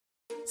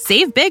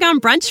Save big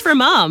on brunch for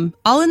mom,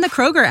 all in the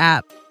Kroger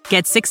app.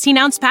 Get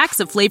 16-ounce packs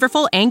of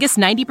flavorful Angus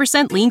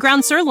 90% lean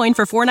ground sirloin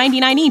for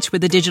 $4.99 each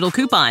with a digital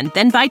coupon.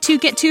 Then buy 2,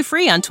 get 2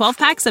 free on 12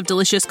 packs of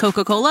delicious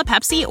Coca-Cola,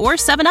 Pepsi, or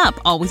 7-Up,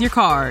 all with your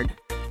card.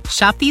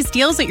 Shop these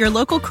deals at your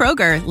local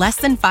Kroger, less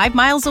than 5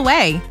 miles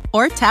away.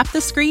 Or tap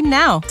the screen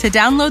now to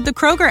download the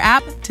Kroger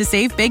app to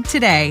save big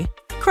today.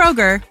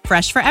 Kroger,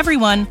 fresh for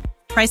everyone.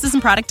 Prices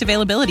and product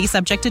availability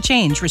subject to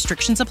change.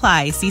 Restrictions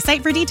apply. See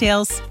site for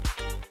details.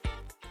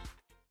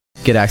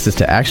 Get access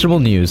to actionable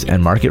news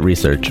and market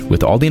research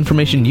with all the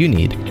information you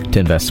need to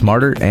invest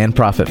smarter and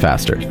profit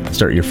faster.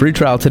 Start your free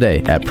trial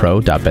today at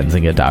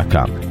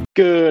pro.benzinga.com.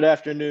 Good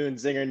afternoon,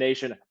 Zinger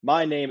Nation.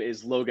 My name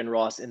is Logan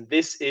Ross, and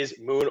this is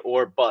Moon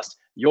or Bust,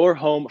 your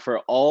home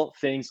for all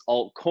things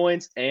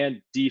altcoins and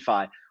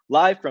DeFi.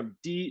 Live from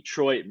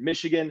Detroit,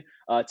 Michigan.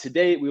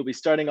 Today, we will be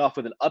starting off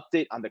with an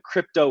update on the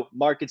crypto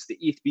markets, the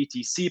ETH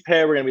BTC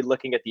pair. We're going to be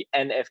looking at the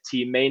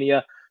NFT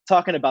mania,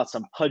 talking about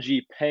some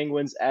pudgy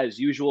penguins as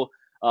usual.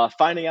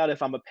 Finding out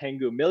if I'm a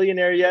Pengu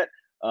millionaire yet.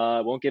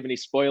 Won't give any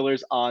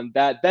spoilers on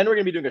that. Then we're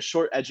going to be doing a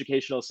short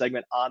educational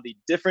segment on the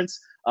difference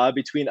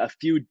between a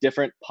few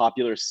different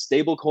popular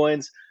stable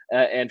coins.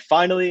 And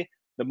finally,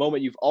 the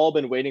moment you've all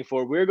been waiting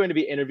for, we're going to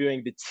be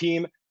interviewing the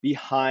team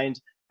behind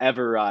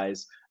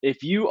Everrise.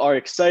 If you are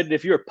excited,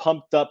 if you're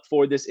pumped up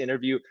for this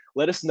interview,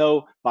 let us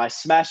know by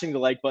smashing the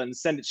like button.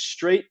 Send it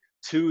straight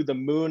to the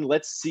moon.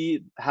 Let's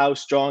see how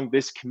strong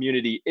this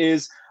community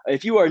is.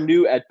 If you are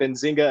new at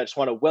Benzinga, I just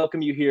want to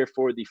welcome you here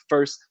for the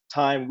first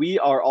time. We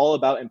are all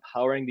about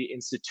empowering the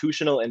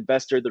institutional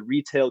investor, the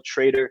retail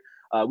trader.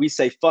 We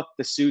say fuck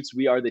the suits.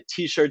 We are the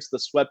t-shirts, the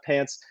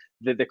sweatpants,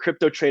 the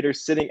crypto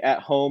traders sitting at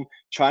home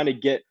trying to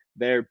get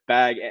their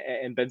bag,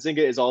 and Benzinga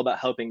is all about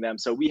helping them.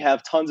 So we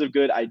have tons of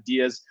good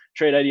ideas,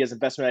 trade ideas,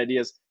 investment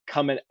ideas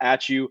coming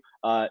at you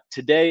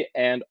today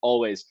and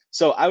always.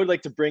 So I would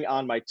like to bring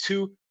on my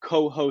two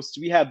co-hosts.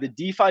 We have the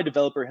DeFi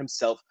developer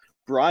himself,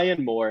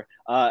 Brian Moore,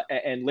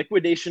 and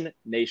Liquidation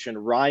Nation,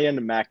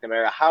 Ryan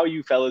McNamara. How are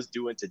you fellas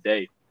doing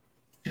today?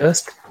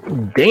 Just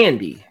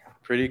dandy.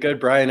 Pretty good,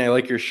 Brian. I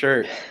like your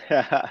shirt.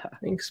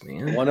 Thanks,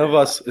 man. One of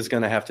us is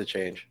going to have to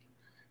change.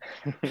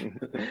 That's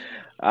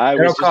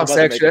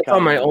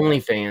on my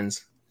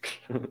OnlyFans.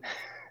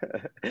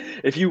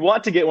 If you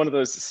want to get one of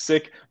those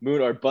sick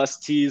Moon or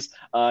Bust tees,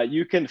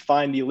 you can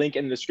find the link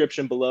in the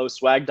description below,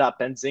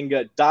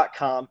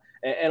 swag.benzinga.com.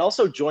 And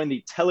also join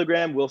the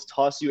Telegram. We'll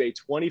toss you a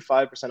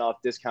 25%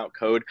 off discount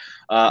code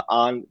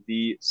on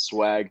the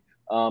swag.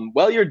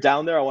 While you're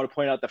down there, I want to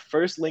point out the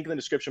first link in the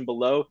description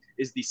below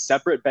is the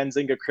separate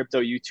Benzinga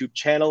Crypto YouTube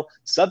channel.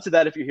 Sub to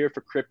that if you're here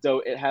for crypto.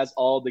 It has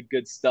all the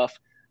good stuff.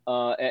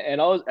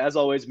 As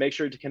always, make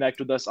sure to connect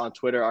with us on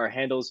Twitter. Our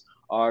handles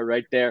are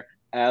right there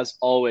as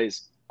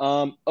always.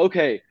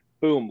 Okay,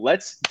 boom.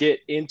 Let's get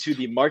into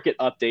the market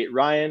update.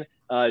 Ryan,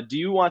 do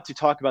you want to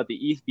talk about the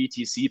ETH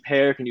BTC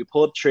pair? Can you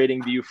pull up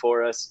TradingView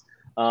for us?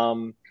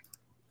 Let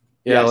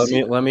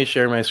me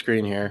share my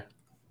screen here.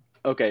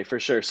 Okay, for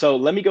sure. So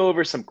let me go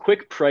over some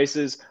quick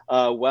prices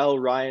while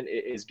Ryan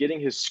is getting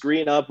his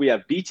screen up. We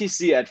have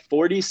BTC at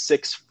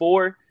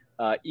 46.4,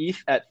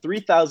 ETH at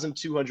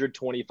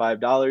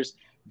 $3,225,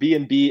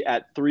 BNB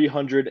at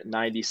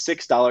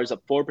 $396,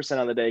 up 4%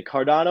 on the day.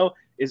 Cardano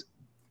is,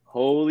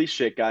 holy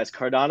shit, guys,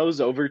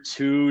 Cardano's over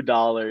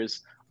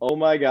 $2. Oh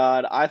my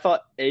God, I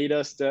thought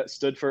ADA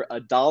stood for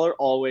 $1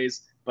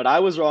 always, but I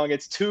was wrong.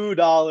 It's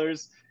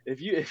 $2.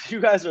 If you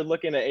guys are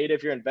looking at ADA,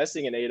 if you're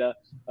investing in ADA,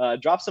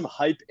 drop some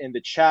hype in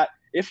the chat.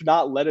 If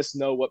not, let us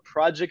know what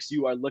projects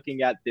you are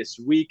looking at this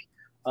week.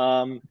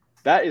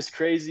 That is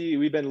crazy.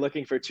 We've been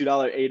looking for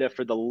 $2 ADA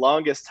for the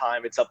longest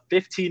time. It's up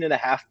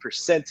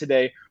 15.5%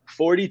 today,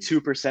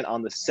 42%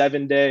 on the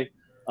 7-day.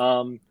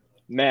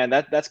 Man,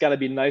 that's got to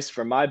be nice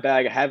for my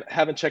bag. I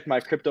haven't checked my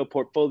crypto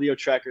portfolio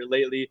tracker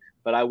lately,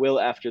 but I will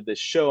after this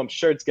show. I'm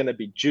sure it's going to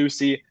be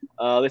juicy.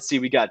 Let's see.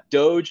 We got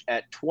Doge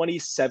at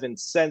 27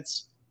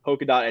 cents,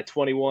 Polkadot at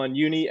 21,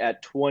 Uni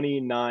at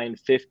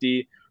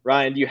 29.50.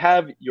 Ryan, do you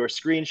have your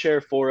screen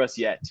share for us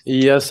yet?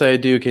 Yes, I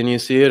do. Can you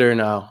see it or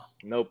no?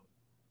 Nope.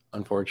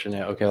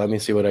 Unfortunate. Okay, let me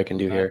see what I can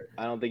do here.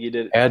 I don't think you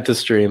did. Add to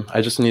stream.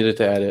 I just needed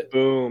to add it.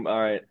 Boom.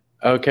 All right.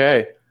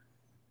 Okay.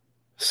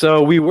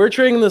 So we were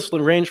trading this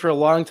range for a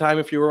long time.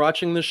 If you were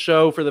watching the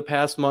show for the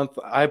past month,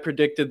 I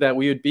predicted that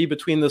we would be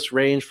between this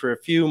range for a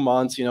few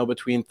months,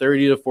 between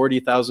 $30,000 to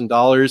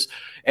 $40,000.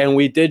 And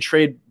we did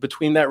trade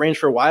between that range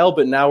for a while,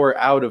 but now we're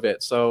out of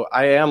it. So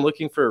I am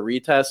looking for a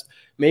retest,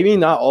 maybe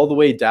not all the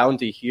way down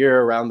to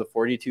here around the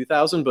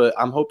 42,000, but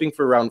I'm hoping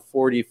for around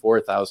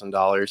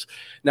 $44,000.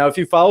 Now, if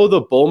you follow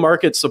the bull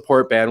market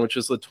support band, which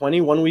is the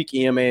 21-week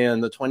EMA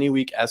and the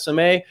 20-week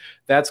SMA,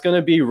 that's going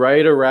to be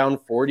right around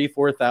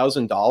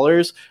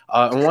 $44,000.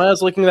 And when I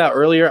was looking at that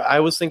earlier, I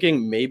was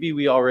thinking maybe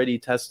we already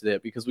tested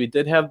it because we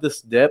did have this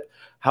dip.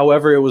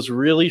 However, it was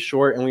really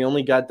short and we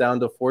only got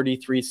down to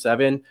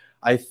 43.7.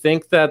 I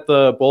think that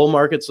the bull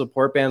market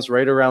support band's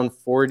right around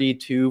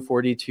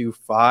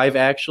 42.5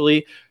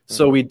 actually.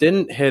 So we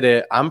didn't hit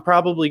it. I'm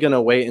probably going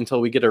to wait until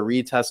we get a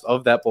retest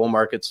of that bull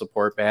market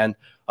support band.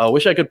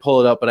 Wish I could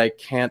pull it up, but I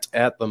can't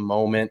at the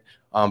moment.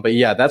 But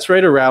yeah, that's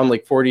right around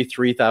like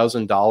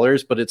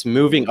 $43,000, but it's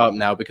moving up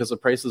now because the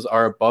prices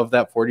are above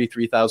that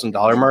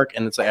 $43,000 mark,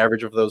 and it's the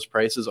average of those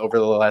prices over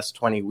the last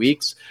 20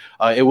 weeks.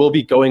 It will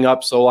be going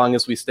up so long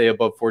as we stay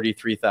above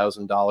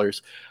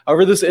 $43,000.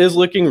 However, this is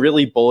looking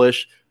really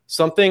bullish.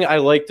 Something I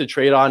like to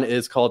trade on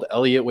is called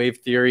Elliott wave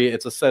theory.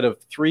 It's a set of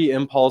 3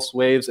 impulse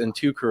waves and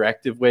 2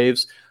 corrective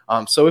waves.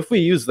 So if we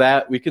use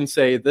that, we can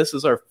say this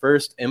is our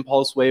first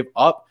impulse wave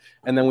up,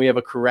 and then we have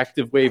a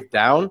corrective wave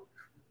down,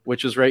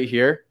 which is right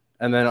here.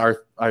 And then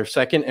our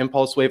second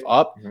impulse wave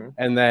up,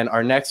 and then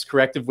our next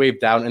corrective wave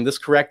down. And this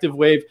corrective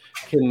wave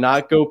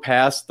cannot go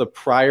past the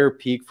prior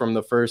peak from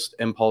the first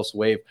impulse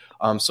wave.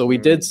 So we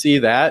did see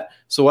that.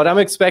 So what I'm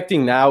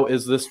expecting now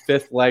is this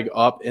 5th leg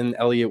up in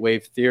Elliott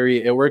wave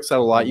theory. It works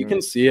out a lot. You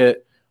can see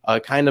it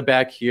kind of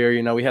back here.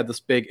 You know, we had this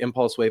big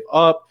impulse wave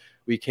up.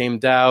 We came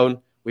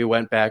down. We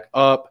went back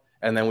up.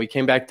 And then we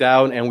came back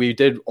down, and we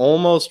did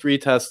almost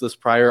retest this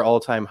prior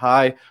all-time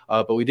high,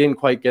 but we didn't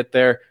quite get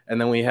there.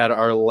 And then we had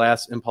our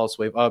last impulse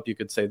wave up. You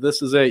could say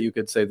this is it. You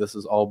could say this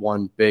is all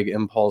one big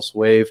impulse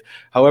wave,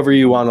 however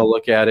you want to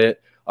look at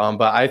it.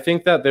 But I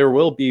think that there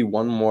will be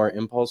one more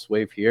impulse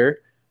wave here,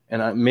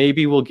 and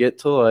maybe we'll get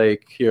to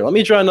like here. Let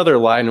me draw another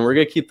line, and we're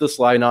going to keep this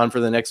line on for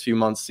the next few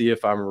months, see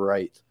if I'm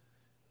right.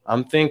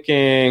 I'm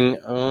thinking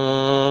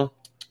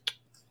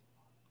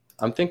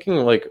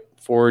like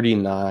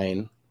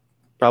 49.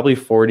 Probably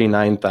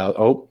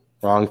 49,000. Oh,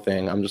 wrong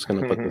thing. I'm just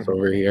going to put this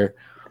over here.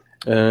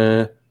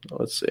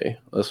 Let's see.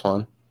 This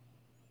one.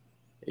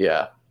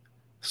 Yeah.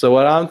 So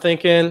what I'm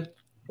thinking,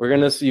 we're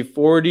going to see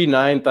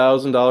 $49,000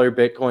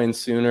 Bitcoin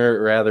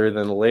sooner rather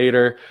than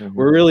later.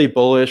 We're really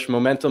bullish.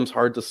 Momentum's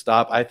hard to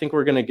stop. I think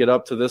we're going to get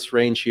up to this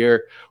range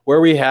here where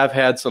we have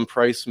had some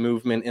price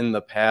movement in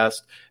the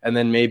past, and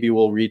then maybe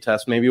we'll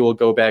retest. Maybe we'll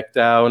go back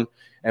down.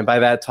 And by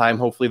that time,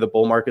 hopefully the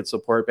bull market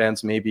support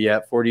bands may be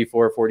at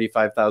 $44,000,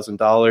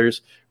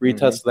 $45,000.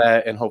 Retest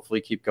that and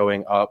hopefully keep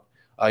going up.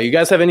 You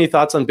guys have any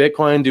thoughts on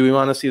Bitcoin? Do we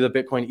want to see the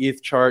Bitcoin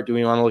ETH chart? Do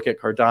we want to look at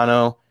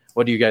Cardano?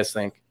 What do you guys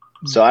think?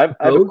 So I have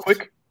a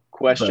quick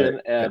question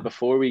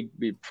before we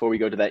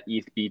go to that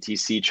ETH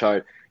BTC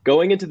chart.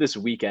 Going into this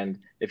weekend,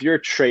 if you're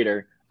a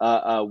trader,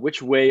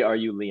 which way are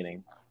you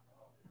leaning?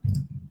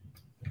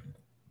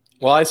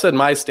 Well, I said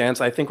my stance.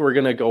 I think we're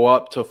going to go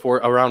up to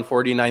around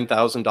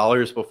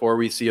 $49,000 before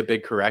we see a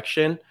big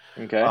correction.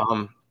 Okay.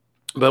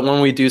 But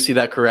when we do see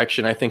that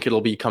correction, I think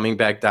it'll be coming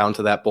back down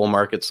to that bull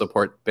market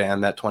support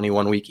band, that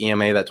 21-week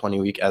EMA, that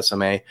 20-week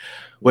SMA,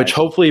 which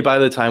hopefully by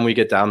the time we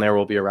get down there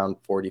will be around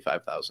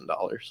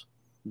 $45,000.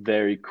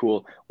 Very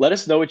cool. Let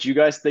us know what you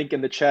guys think in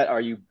the chat.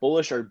 Are you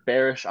bullish or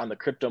bearish on the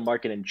crypto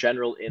market in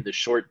general in the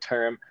short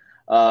term?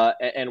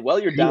 And while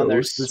you're down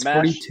there,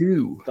 smash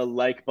the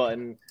like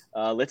button.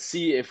 Let's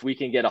see if we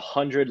can get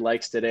 100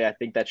 likes today. I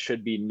think that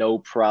should be no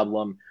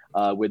problem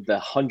with the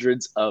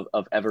hundreds of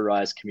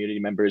Everrise community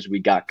members we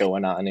got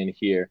going on in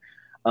here.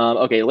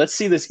 Okay, let's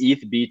see this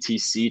ETH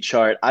BTC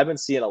chart. I've been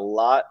seeing a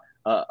lot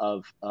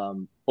of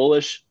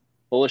bullish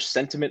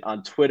sentiment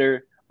on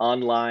Twitter,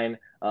 online.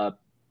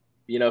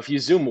 If you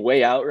zoom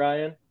way out,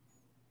 Ryan,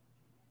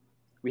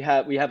 we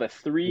have a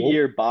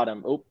 3-year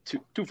bottom. Oh,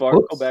 too far.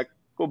 Whoops.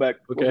 Go back.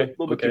 Okay. A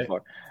little bit too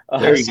far.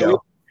 There you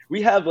go.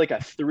 We have like a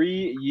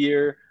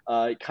 3-year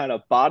kind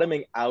of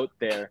bottoming out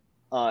there.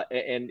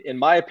 And in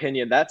my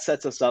opinion, that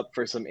sets us up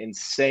for some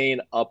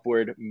insane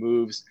upward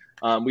moves.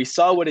 We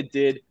saw what it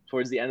did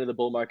towards the end of the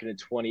bull market in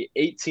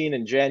 2018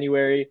 in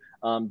January.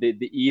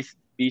 The ETH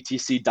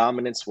BTC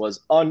dominance was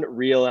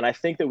unreal. And I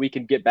think that we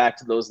can get back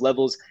to those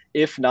levels,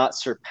 if not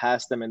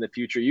surpass them in the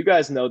future. You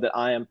guys know that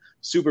I am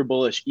super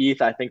bullish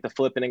ETH. I think the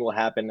flippening will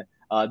happen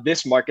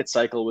this market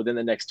cycle within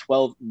the next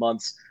 12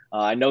 months.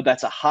 I know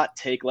that's a hot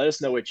take. Let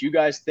us know what you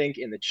guys think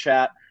in the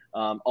chat.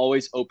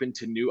 Always open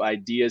to new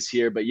ideas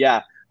here. But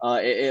yeah,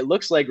 it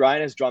looks like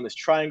Ryan has drawn this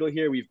triangle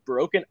here. We've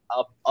broken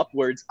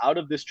upwards out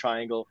of this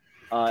triangle.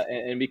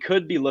 And we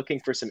could be looking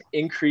for some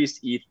increased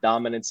ETH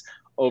dominance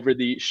over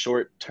the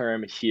short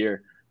term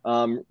here.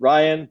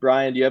 Ryan,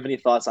 Brian, do you have any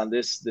thoughts on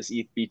this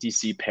ETH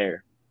BTC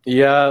pair?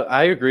 Yeah,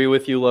 I agree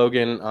with you,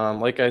 Logan.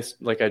 Like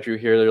I drew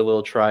here, their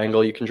little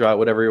triangle. You can draw it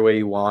whatever way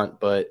you want,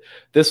 but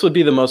this would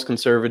be the most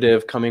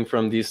conservative coming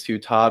from these two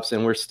tops,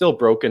 and we're still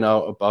broken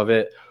out above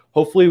it.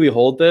 Hopefully we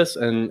hold this,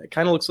 and it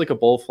kind of looks like a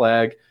bull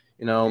flag.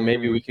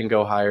 Maybe we can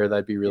go higher.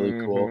 That'd be really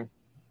cool.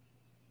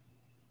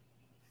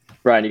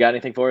 Brian, you got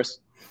anything for us?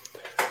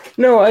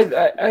 No,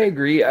 I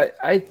agree.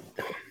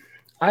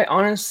 I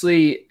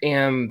honestly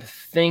am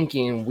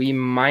thinking we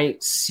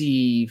might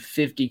see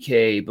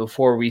 50K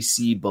before we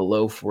see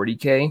below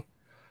 40K.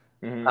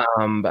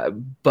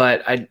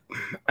 But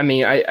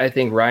I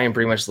think Ryan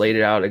pretty much laid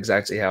it out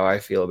exactly how I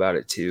feel about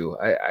it too.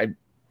 I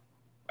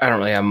don't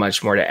really have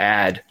much more to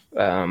add.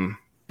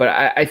 But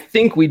I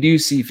think we do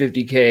see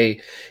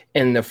 50K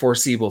in the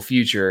foreseeable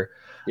future.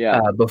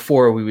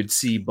 before we would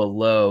see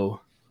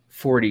below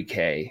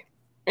 40K.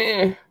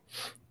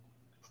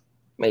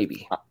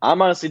 Maybe.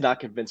 I'm honestly not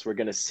convinced we're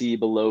going to see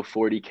below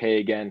 40K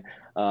again.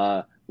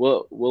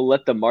 We'll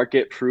let the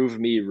market prove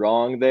me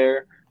wrong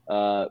there.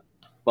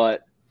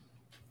 But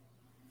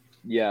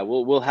yeah,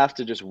 we'll have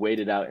to just wait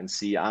it out and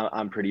see.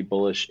 I'm pretty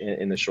bullish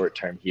in the short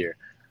term here.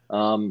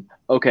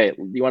 Okay,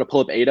 you want to pull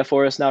up ADA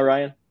for us now,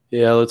 Ryan?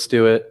 Yeah, let's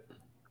do it.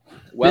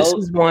 Well, this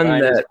is one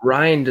that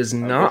Ryan does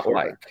not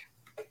like.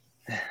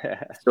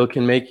 Still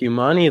can make you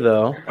money,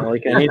 though. I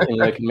like anything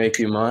that can make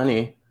you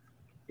money.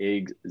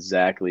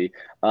 Exactly.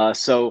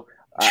 So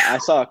I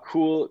saw a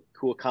cool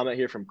comment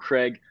here from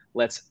Craig.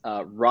 Let's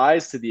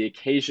rise to the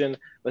occasion.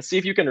 Let's see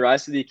if you can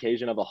rise to the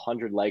occasion of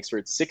 100 likes. We're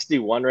at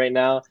 61 right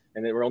now,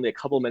 and then we're only a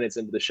couple minutes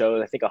into the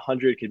show. I think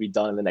 100 could be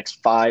done in the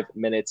next 5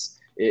 minutes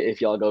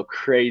if y'all go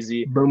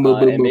crazy. Boom, boom,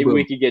 boom, and maybe boom,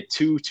 we could get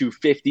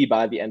 250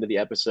 by the end of the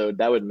episode.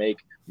 That would make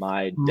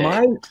my day.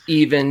 Might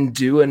even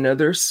do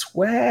another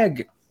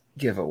swag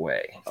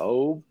giveaway.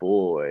 Oh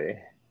boy!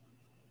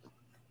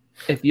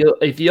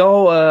 If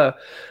y'all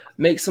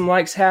make some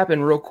likes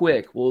happen real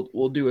quick,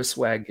 we'll do a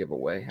swag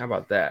giveaway. How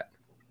about that?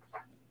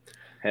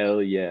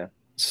 Hell yeah.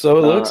 So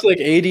it looks like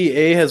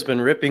ADA has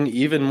been ripping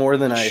even more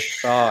than I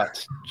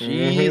thought.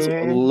 Jeez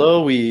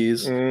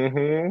Louise.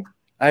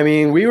 I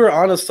mean, we were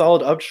on a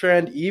solid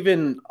uptrend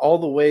even all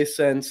the way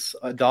since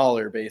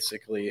 $1,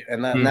 basically.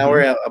 And now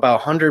we're at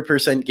about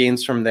 100%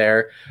 gains from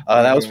there.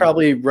 That was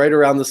probably right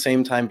around the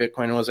same time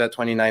Bitcoin was at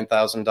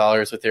 $29,000.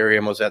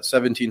 Ethereum was at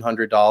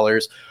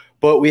 $1,700.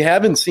 But we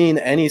haven't seen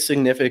any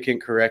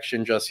significant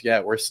correction just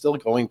yet. We're still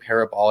going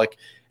parabolic.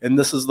 And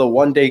this is the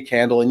one-day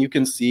candle. And you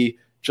can see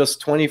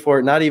just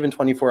not even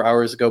 24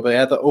 hours ago, but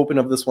at the open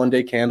of this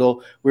one-day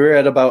candle, we were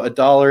at about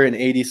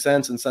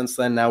 $1.80. And since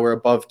then, now we're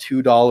above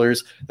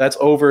 $2. That's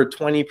over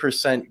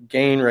 20%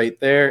 gain right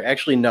there.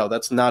 Actually, no,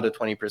 that's not a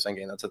 20%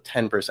 gain. That's a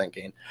 10%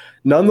 gain.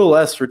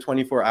 Nonetheless, for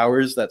 24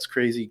 hours, that's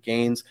crazy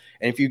gains.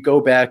 And if you go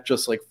back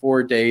just like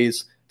 4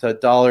 days to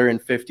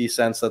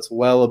 $1.50, that's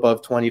well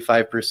above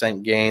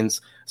 25%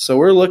 gains. So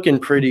we're looking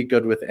pretty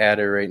good with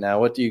ADA right now.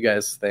 What do you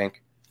guys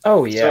think?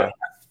 Oh, yeah.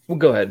 Well,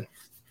 go ahead.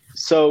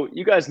 So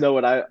you guys know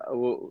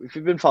if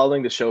you've been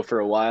following the show for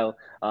a while,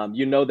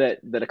 you know that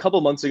a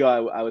couple months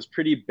ago, I was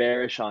pretty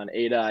bearish on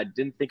ADA. I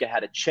didn't think it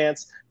had a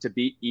chance to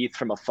beat ETH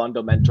from a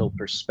fundamental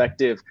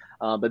perspective.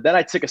 But then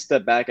I took a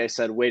step back. I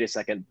said, wait a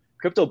second,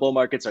 crypto bull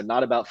markets are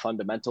not about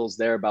fundamentals.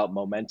 They're about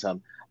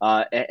momentum.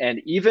 And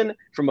even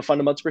from a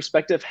fundamental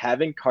perspective,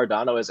 having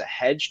Cardano as a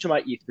hedge to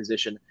my ETH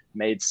position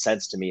made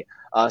sense to me.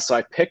 So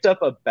I picked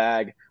up a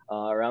bag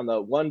around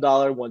the $1,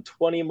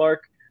 $1.20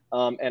 mark.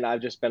 And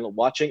I've just been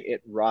watching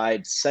it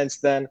ride since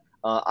then.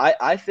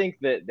 I think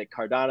that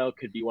Cardano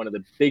could be one of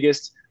the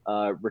biggest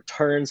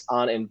returns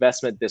on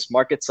investment this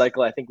market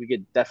cycle. I think we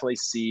could definitely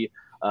see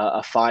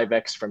a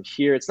 5x from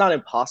here. It's not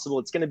impossible.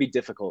 It's going to be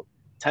difficult.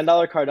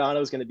 $10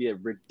 Cardano is going to be a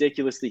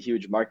ridiculously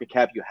huge market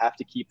cap. You have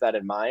to keep that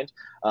in mind.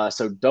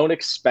 So don't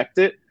expect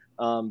it.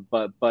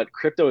 But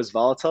crypto is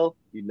volatile.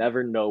 You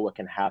never know what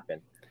can happen.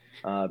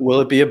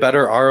 Will it be a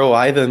better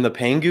ROI than the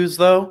Pangus,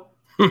 though?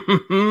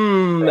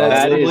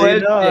 That is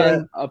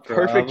a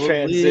perfect Probably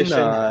transition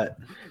not.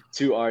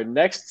 To our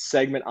next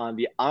segment on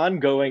the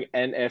ongoing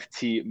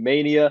NFT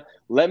mania.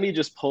 Let me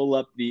just pull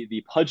up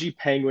the Pudgy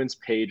Penguins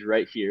page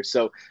right here.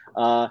 So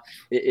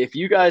if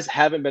you guys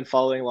haven't been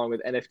following along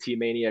with NFT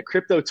mania,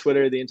 crypto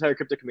Twitter, the entire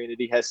crypto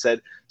community has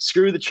said,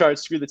 screw the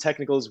charts, screw the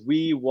technicals,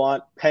 we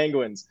want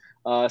penguins.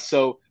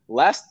 So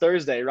last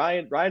Thursday,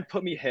 Ryan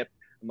put me hip.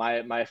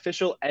 My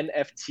official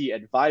NFT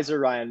advisor,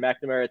 Ryan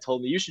McNamara,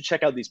 told me you should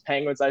check out these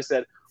penguins. I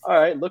said, all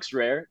right, looks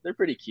rare. They're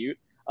pretty cute.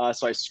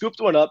 So I scooped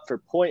one up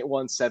for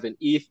 0.17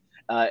 ETH,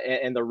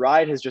 and the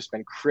ride has just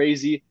been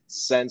crazy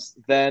since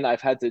then. I've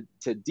had to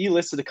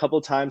delist it a couple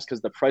of times because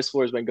the price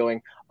floor has been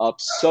going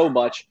up so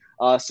much.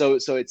 So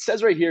it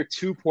says right here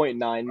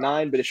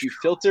 2.99, but if you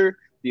filter,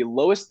 the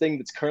lowest thing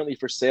that's currently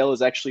for sale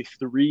is actually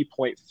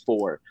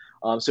 3.4.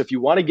 So if you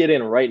want to get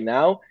in right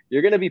now,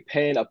 you're going to be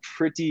paying a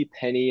pretty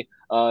penny,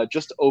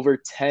 just over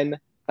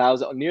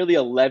 $10,000, nearly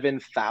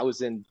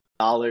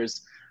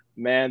 $11,000.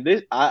 Man,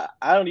 I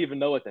don't even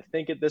know what to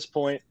think at this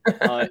point.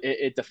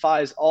 It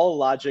defies all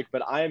logic,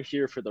 but I am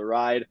here for the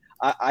ride.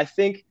 I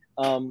think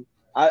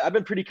I've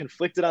been pretty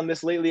conflicted on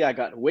this lately. I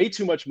got way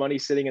too much money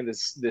sitting in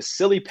this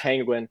silly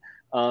penguin,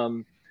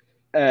 and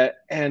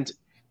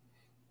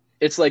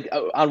it's like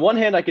on one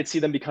hand, I could see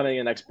them becoming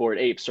an next Bored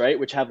Apes, right?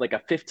 Which have like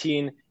a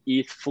 15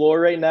 ETH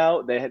floor right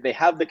now. They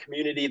have the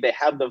community, they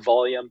have the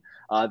volume,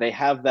 they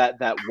have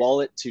that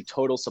wallet to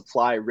total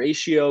supply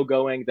ratio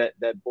going that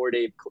Bored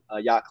Ape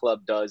Yacht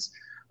Club does.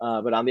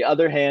 But on the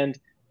other hand,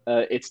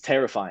 it's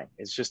terrifying.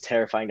 It's just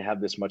terrifying to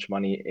have this much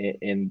money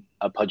in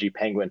a Pudgy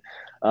Penguin.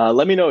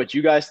 Let me know what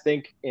you guys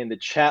think in the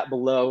chat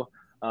below.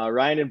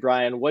 Ryan and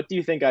Brian, what do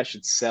you think I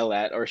should sell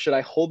at, or should I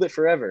hold it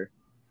forever?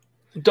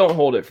 Don't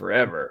hold it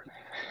forever.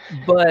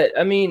 But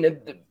I mean,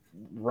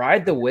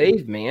 ride the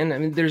wave, man. I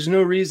mean, there's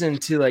no reason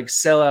to like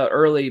sell out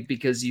early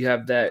because you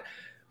have that.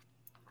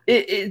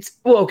 It's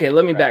well, okay.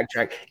 Let me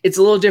backtrack. It's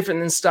a little different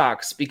than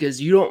stocks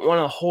because you don't want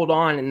to hold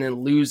on and then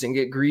lose and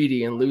get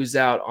greedy and lose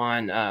out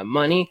on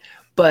money.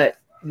 But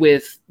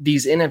with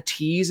these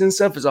NFTs and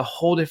stuff, is a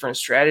whole different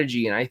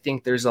strategy, and I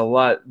think there's a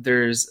lot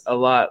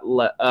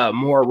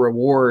more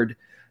reward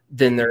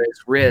than there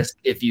is risk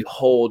if you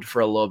hold for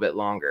a little bit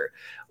longer.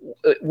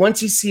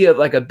 Once you see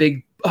a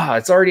big,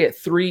 it's already at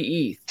 3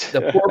 ETH.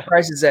 The floor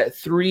price is at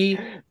 3,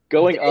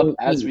 going up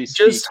as we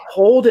speak. Just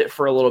hold it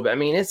for a little bit. I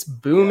mean, it's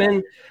booming.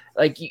 Yeah.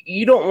 Like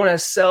you don't want to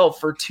sell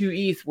for 2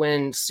 ETH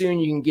when soon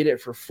you can get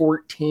it for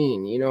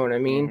 14. You know what I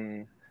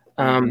mean?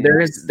 Mm-hmm.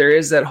 There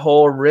is that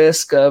whole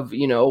risk of,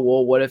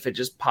 well, what if it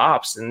just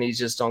pops and these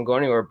just don't go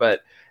anywhere?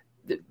 But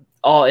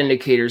all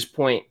indicators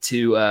point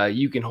to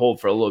you can hold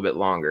for a little bit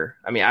longer.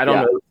 I mean, I don't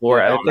know the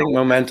floor. I think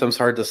momentum's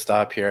hard to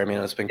stop here. I mean,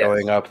 it's been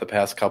going up the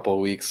past couple of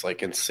weeks,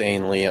 like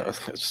insanely.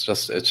 It's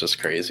just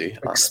crazy.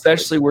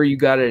 Especially where you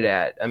got it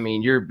at. I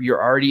mean,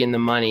 you're already in the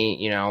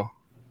money.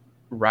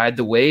 Ride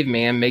the wave,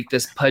 man. Make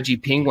this pudgy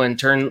penguin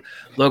turn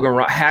Logan.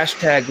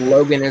 Hashtag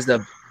Logan is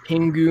a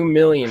Pingu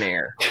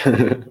millionaire.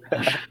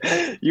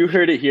 You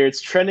heard it here. It's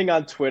trending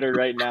on Twitter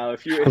right now.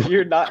 If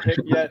you're not hip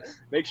yet,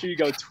 make sure you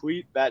go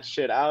tweet that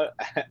shit out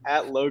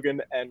at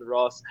Logan and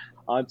Ross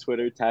on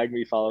Twitter. Tag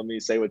me, follow me,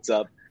 say what's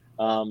up.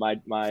 My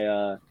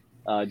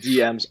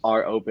DMs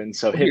are open,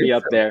 so hit me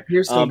up there.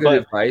 Here's some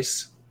good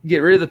advice. Get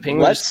rid of the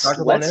penguins.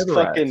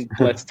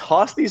 Let's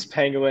toss these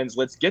penguins.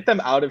 Let's get them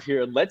out of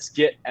here. Let's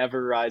get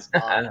Everrise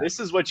on.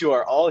 This is what you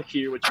are all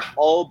here, what you've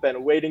all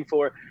been waiting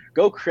for.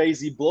 Go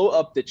crazy, blow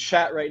up the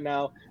chat right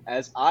now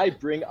as I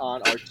bring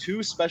on our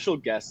 2 special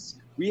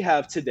guests we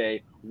have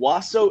today,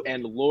 Wasso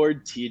and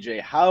Lord TJ.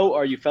 How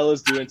are you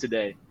fellas doing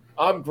today?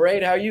 I'm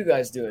great. How are you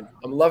guys doing?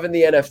 I'm loving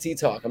the NFT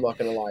talk. I'm not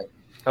gonna lie.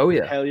 Oh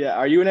yeah, hell yeah!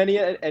 Are you in any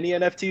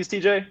NFTs,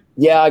 TJ?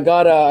 Yeah, I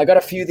got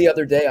a few the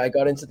other day. I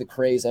got into the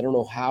craze. I don't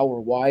know how or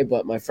why,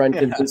 but my friend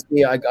convinced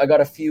me. I got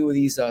a few of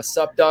these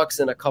Subducks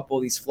and a couple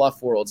of these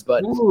Fluff Worlds, but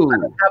I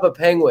don't have a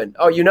penguin.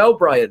 Oh,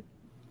 Brian?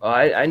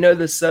 I know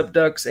the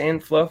Subducks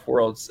and Fluff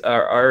Worlds.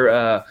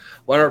 Our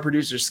one of our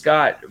producers,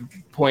 Scott,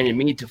 pointed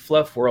me to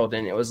Fluff World,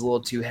 and it was a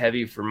little too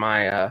heavy for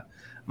my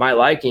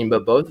liking.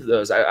 But both of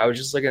those, I was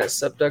just looking at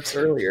Subducks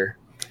earlier.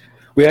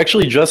 We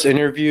actually just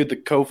interviewed the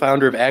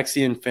co-founder of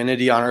Axie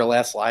Infinity on our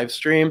last live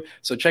stream,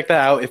 so check that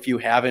out if you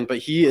haven't. But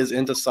he is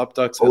into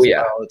Subducks as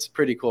well. It's a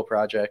pretty cool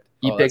project.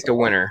 You picked a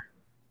winner.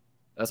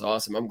 That's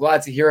awesome. I'm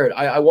glad to hear it.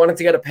 I wanted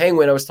to get a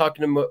penguin. I was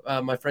talking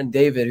to my friend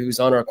David, who's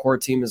on our core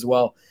team as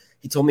well.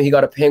 He told me he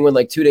got a penguin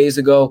like 2 days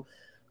ago.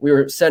 We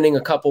were sending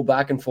a couple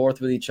back and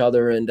forth with each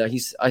other, and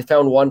I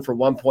found one for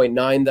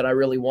 1.9 that I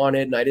really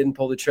wanted, and I didn't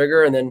pull the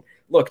trigger. And then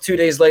look, 2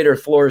 days later,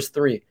 floor is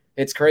 3.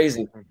 It's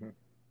crazy.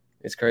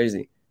 It's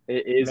crazy.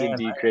 It is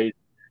indeed crazy.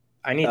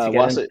 I need to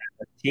get into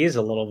NFTs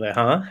a little bit,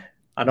 huh?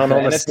 I don't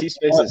know. The NFT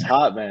space is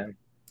hot, man.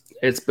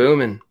 It's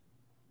booming.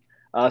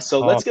 So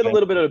let's get a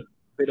little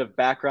bit of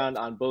background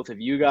on both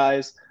of you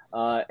guys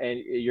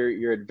and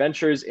your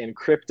adventures in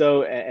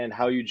crypto and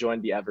how you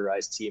joined the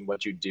Everrise team,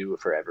 what you do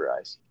for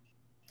Everrise.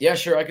 Yeah,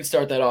 sure. I could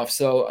start that off.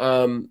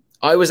 So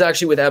I was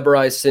actually with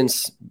Everrise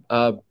since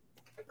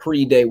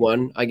pre-day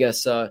one, I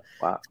guess. Wow.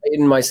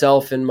 Aiden,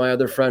 myself, and my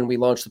other friend, we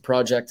launched the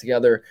project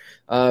together.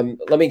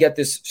 Let me get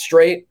this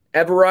straight.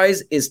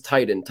 Everrise is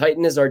Titan.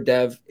 Titan is our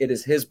dev. It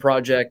is his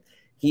project.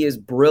 He is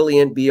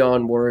brilliant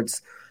beyond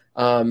words.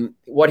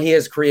 What he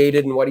has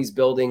created and what he's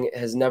building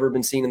has never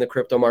been seen in the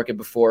crypto market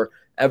before.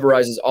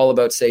 Everrise is all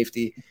about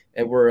safety,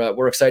 and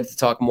we're excited to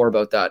talk more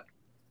about that.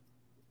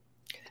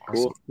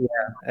 Cool. Yeah,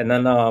 and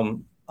then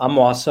I'm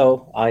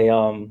Wasso. I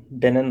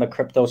been in the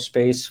crypto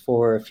space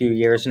for a few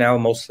years now,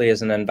 mostly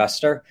as an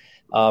investor.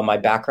 My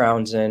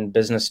background's in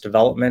business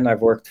development.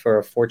 I've worked for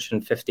a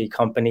Fortune 50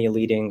 company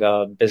leading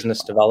a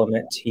business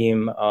development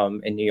team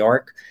in New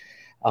York.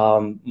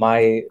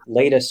 My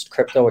latest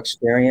crypto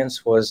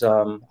experience was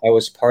I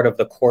was part of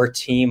the core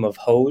team of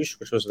Hoj,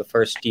 which was the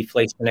first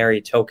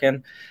deflationary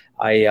token.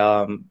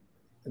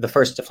 The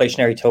first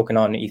deflationary token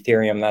on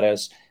Ethereum, that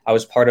is. I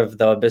was part of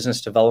the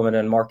business development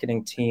and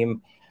marketing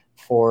team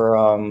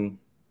for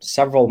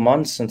several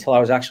months until I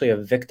was actually a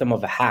victim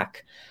of a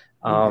hack,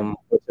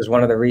 which is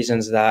one of the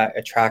reasons that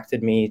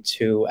attracted me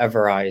to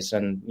Everrise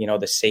and,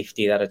 the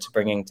safety that it's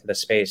bringing to the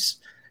space.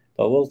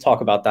 But we'll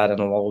talk about that in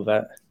a little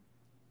bit.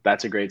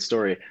 That's a great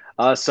story.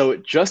 So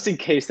just in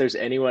case there's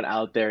anyone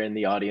out there in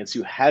the audience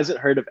who hasn't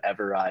heard of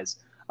Everrise,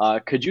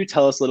 could you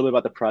tell us a little bit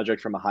about the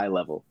project from a high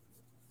level?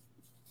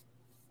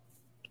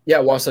 Yeah,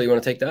 Wasso, you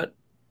want to take that?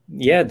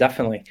 Yeah,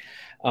 definitely.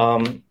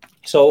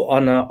 So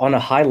on a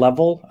high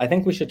level, I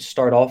think we should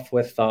start off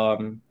with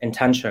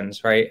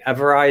intentions, right?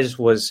 Everrise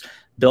was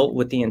built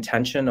with the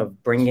intention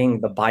of bringing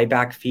the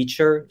buyback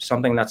feature,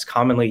 something that's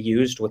commonly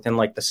used within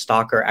like the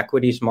stock or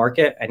equities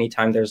market.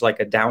 Anytime there's like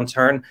a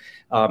downturn,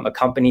 a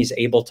company's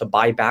able to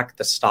buy back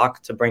the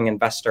stock to bring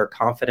investor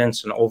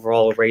confidence and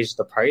overall raise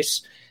the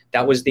price.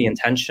 That was the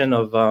intention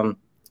of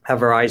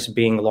Everrise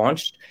being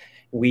launched.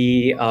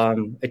 We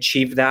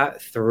achieved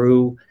that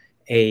through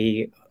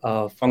a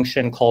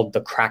function called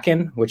the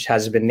Kraken, which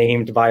has been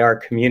named by our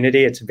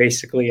community. It's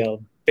basically a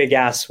big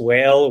ass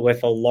whale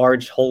with a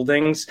large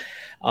holdings,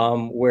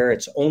 where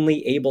it's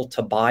only able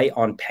to buy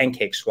on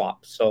PancakeSwap.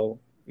 So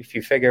if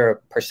you figure a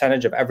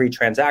percentage of every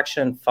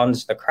transaction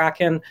funds the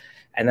Kraken,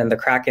 and then the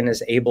Kraken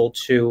is able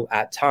to,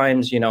 at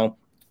times,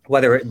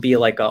 whether it be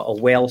like a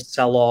whale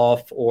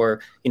sell-off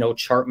or,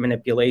 chart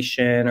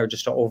manipulation or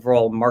just an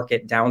overall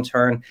market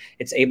downturn,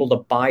 it's able to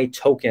buy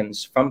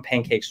tokens from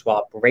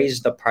PancakeSwap,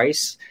 raise the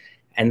price,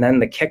 and then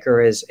the kicker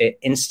is it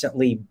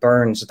instantly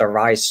burns the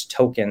Rise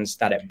tokens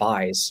that it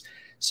buys.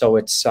 So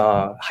it's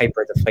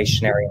hyper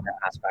deflationary in that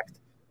aspect.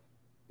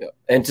 Yeah.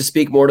 And to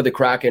speak more to the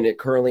Kraken, it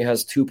currently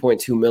has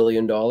 $2.2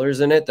 million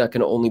in it that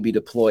can only be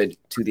deployed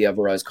to the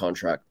Everrise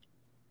contract.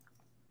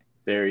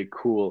 Very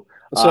cool.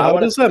 So how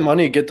does that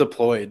money get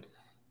deployed?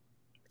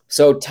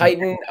 So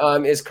Titan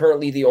is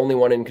currently the only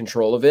one in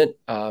control of it.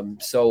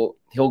 So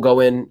he'll go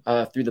in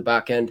through the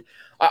back end.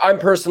 I'm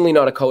personally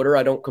not a coder.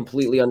 I don't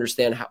completely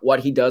understand what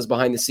he does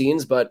behind the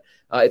scenes, but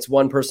it's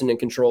one person in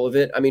control of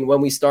it. I mean,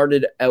 when we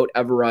started out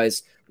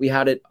Everrise, we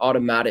had it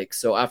automatic.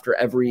 So after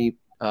every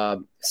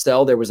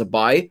sell, there was a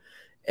buy.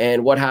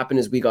 And what happened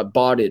is we got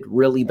botted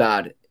really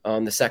bad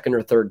on the second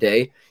or third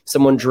day.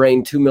 Someone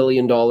drained $2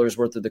 million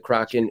worth of the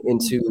Kraken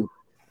into,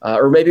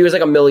 or maybe it was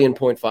like $1.5 million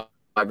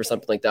or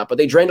something like that. But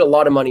they drained a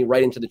lot of money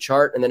right into the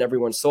chart, and then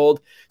everyone sold.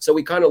 So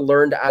we kind of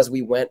learned as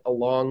we went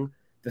along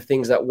the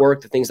things that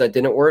worked, the things that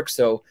didn't work.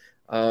 So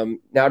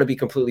now to be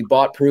completely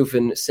bot proof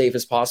and safe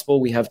as possible,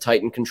 we have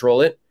Titan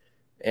control it,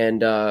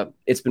 and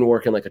it's been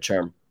working like a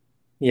charm.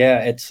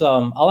 Yeah, it's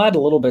I'll add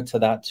a little bit to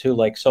that too.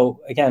 Like,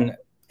 so again,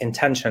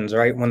 intentions,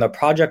 right? When the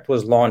project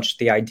was launched,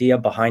 the idea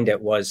behind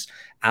it was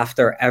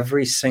after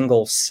every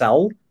single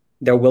sell,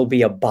 there will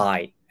be a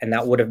buy, and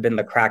that would have been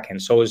the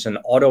Kraken. So it was an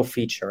auto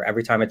feature.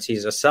 Every time it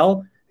sees a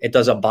sell, it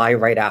does a buy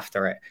right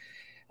after it.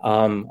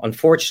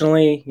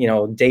 Unfortunately,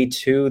 day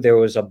 2, there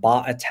was a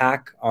bot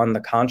attack on the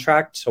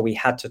contract. So we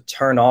had to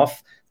turn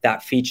off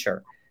that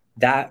feature.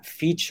 That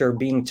feature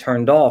being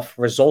turned off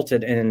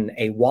resulted in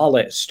a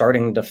wallet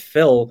starting to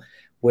fill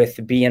with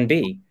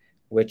BNB,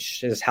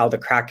 which is how the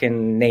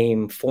Kraken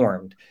name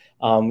formed.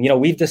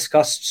 We've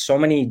discussed so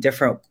many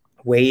different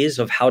ways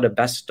of how to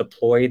best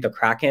deploy the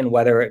Kraken,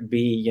 whether it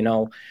be,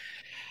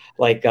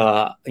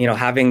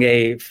 having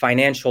a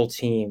financial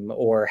team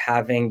or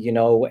having,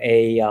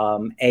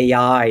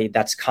 AI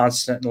that's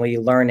constantly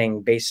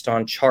learning based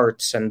on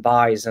charts and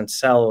buys and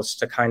sells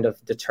to kind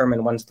of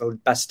determine when's the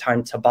best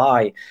time to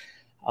buy.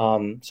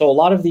 So a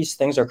lot of these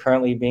things are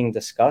currently being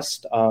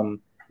discussed.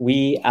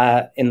 We,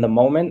 in the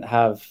moment,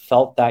 have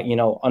felt that,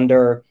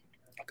 under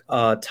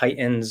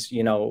Titan's,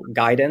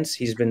 guidance,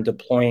 he's been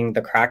deploying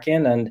the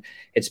Kraken, and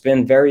it's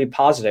been very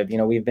positive.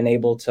 We've been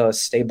able to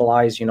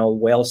stabilize,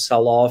 whale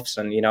sell-offs,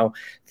 and,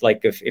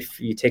 if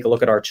you take a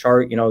look at our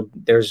chart,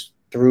 there's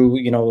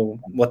through,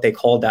 what they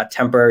called that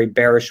temporary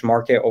bearish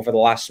market over the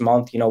last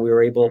month, we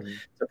were able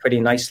to pretty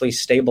nicely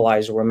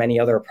stabilize where many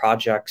other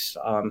projects,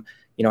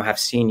 have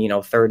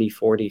seen, 30,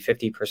 40,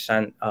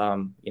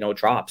 50%,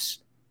 drops.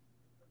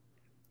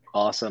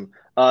 Awesome.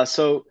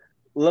 So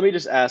let me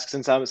just ask,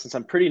 since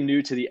I'm pretty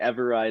new to the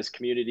Everrise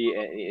community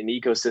and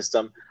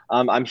ecosystem,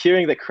 I'm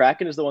hearing that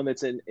Kraken is the one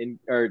that's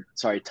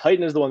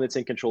Titan is the one that's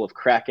in control of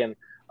Kraken,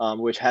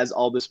 which has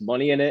all this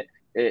money in it.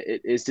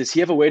 Does he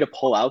have a way to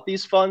pull out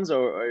these funds,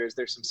 or is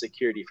there some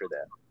security for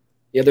that?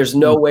 Yeah, there's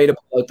no way to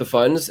pull out the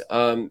funds.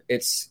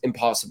 It's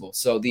impossible.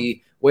 So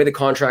the way the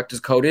contract is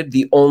coded,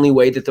 the only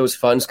way that those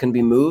funds can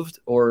be moved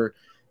or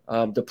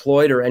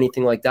deployed or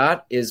anything like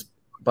that is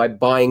by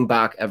buying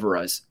back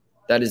Everrise.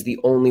 That is the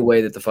only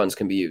way that the funds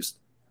can be used.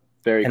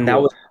 Very and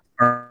cool.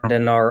 That was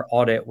in our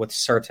audit with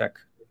CertiK.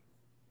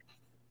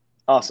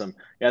 Awesome.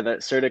 Yeah, that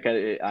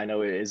CertiK, I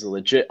know, is a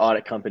legit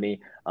audit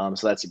company.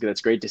 So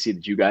that's great to see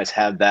that you guys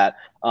have that.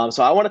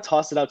 So I want to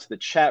toss it out to the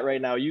chat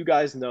right now. You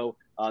guys know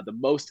the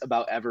most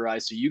about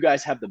Everrise, so you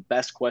guys have the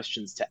best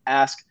questions to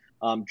ask.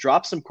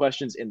 Drop some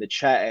questions in the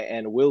chat,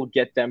 and we'll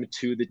get them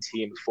to the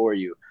team for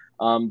you.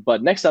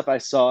 But next up, I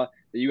saw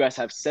that you guys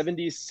have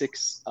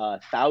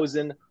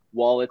 76,000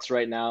 wallets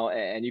right now,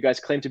 and you guys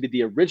claim to be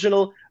the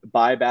original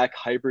buyback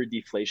hyper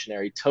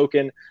deflationary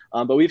token.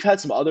 But we've had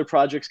some other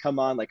projects come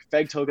on, like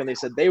Feg Token. They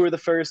said they were the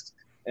first,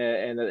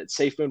 and that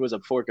SafeMoon was a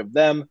fork of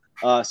them.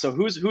 So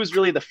who's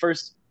really the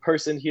first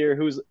person here?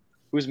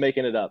 Who's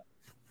making it up?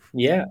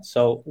 Yeah,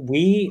 so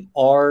we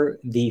are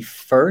the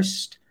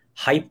first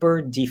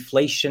hyper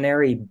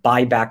deflationary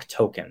buyback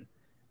token.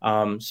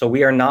 So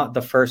we are not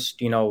the first,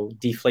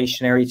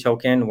 deflationary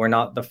token. We're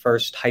not the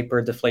first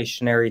hyper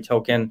deflationary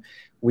token.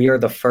 We are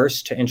the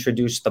first to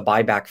introduce the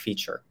buyback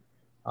feature.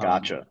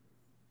 Gotcha.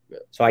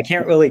 So I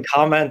can't really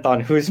comment on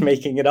who's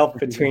making it up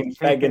between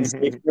Feg and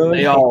SafeMoon.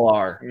 They all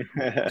are.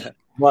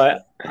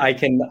 But I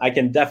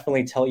can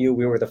definitely tell you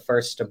we were the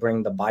first to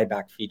bring the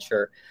buyback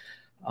feature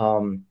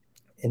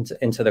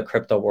into the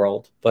crypto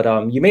world.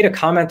 But you made a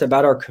comment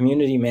about our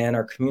community, man.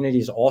 Our community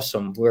is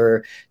awesome.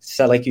 We're,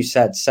 like you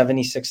said,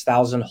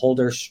 76,000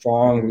 holders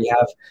strong. We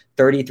have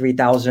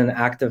 33,000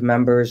 active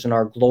members in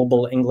our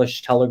global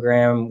English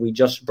Telegram. We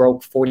just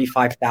broke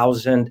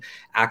 45,000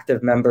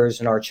 active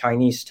members in our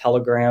Chinese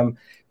Telegram.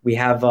 We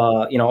have,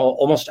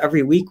 almost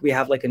every week we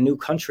have like a new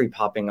country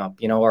popping up.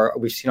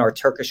 We've seen our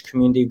Turkish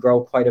community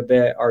grow quite a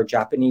bit, our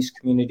Japanese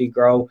community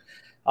grow.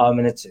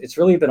 And it's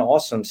really been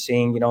awesome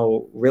seeing,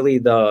 really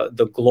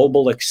the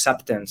global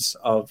acceptance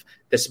of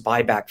this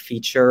buyback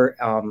feature,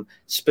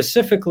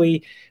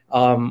 specifically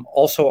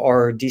also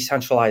our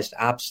decentralized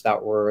apps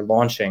that we're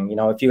launching.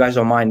 If you guys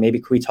don't mind, maybe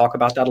could we talk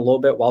about that a little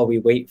bit while we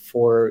wait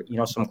for,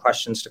 some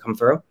questions to come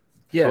through?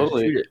 Yeah,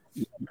 totally.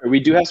 We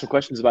do have some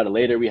questions about it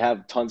later. We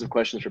have tons of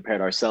questions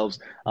prepared ourselves.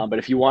 But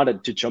if you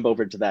wanted to jump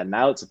over to that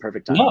now, it's a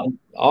perfect time. No.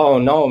 Oh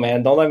no,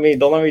 man! Don't let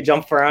me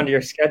jump around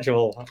your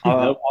schedule.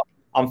 Nope.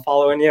 I'm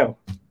following you.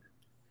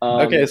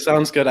 Okay,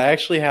 sounds good. I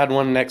actually had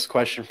one next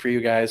question for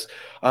you guys.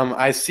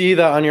 I see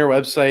that on your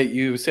website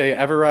you say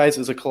Everrise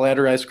is a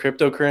collateralized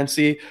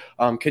cryptocurrency.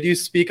 Could you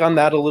speak on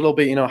that a little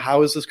bit?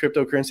 How is this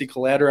cryptocurrency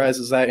collateralized?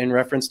 Is that in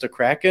reference to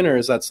Kraken, or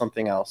is that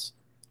something else?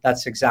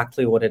 That's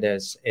exactly what it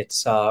is.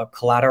 It's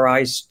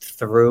collateralized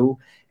through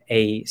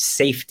a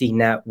safety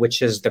net,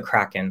 which is the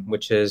Kraken,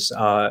 which is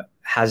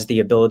has the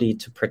ability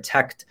to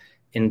protect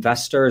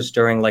investors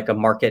during like a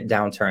market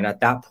downturn. At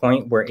that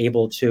point, we're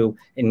able to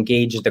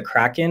engage the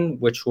Kraken,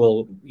 which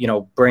will,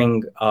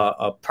 bring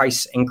a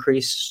price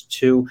increase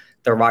to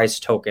the Rise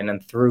token.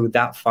 And through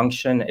that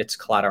function, it's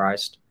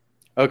collateralized.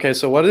 Okay,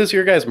 so what is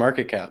your guys'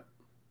 market cap?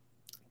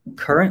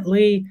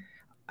 Currently,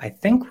 I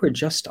think we're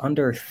just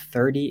under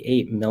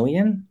 38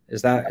 million.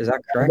 Is that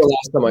correct? The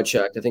last time I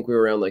checked, I think we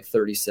were around like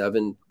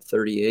 37,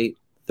 38,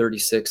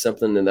 36,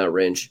 something in that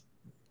range.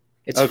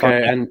 It's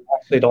okay, and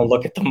actually don't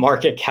look at the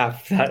market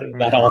cap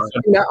that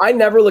often. I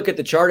never look at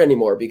the chart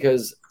anymore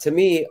because to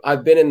me,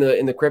 I've been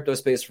in the crypto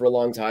space for a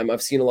long time.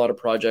 I've seen a lot of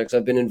projects.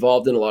 I've been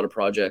involved in a lot of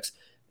projects,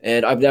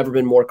 and I've never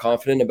been more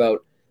confident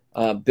about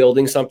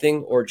building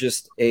something or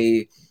just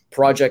a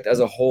project as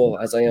a whole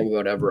as I am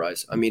about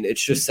Everrise. I mean,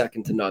 it's just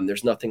second to none.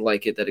 There's nothing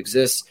like it that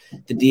exists.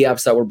 The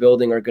DApps that we're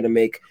building are going to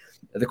make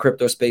the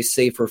crypto space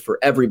safer for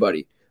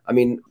everybody. I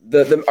mean,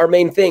 our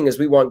main thing is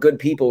we want good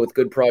people with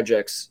good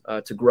projects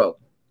to grow.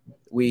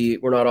 We're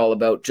not all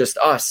about just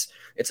us.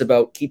 It's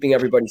about keeping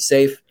everybody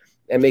safe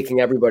and making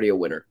everybody a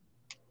winner.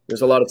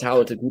 There's a lot of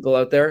talented people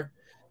out there,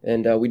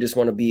 and we just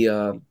want to be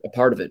a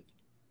part of it.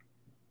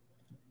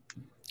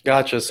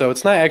 Gotcha. So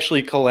it's not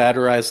actually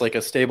collateralized like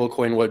a stable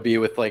coin would be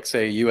with like,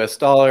 say, US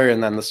dollar,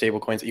 and then the stable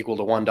coin's equal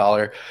to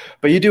 $1.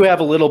 But you do have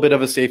a little bit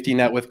of a safety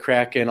net with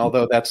Kraken,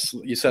 although that's,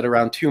 you said,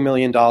 around $2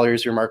 million.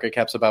 Your market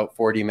cap's about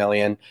 40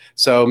 million.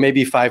 So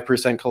maybe 5%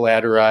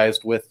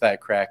 collateralized with that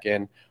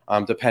Kraken,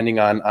 depending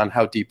on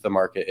how deep the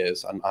market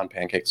is on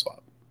PancakeSwap.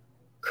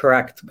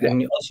 Correct. Yeah.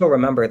 And you also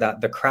remember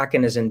that the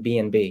Kraken is in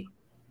BNB.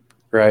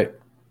 Right.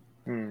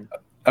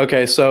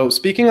 Okay, so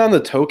speaking on the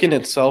token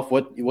itself,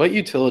 what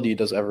utility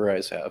does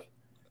Everrise have?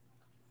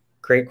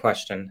 Great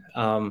question.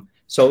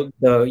 So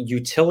the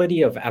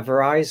utility of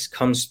Everrise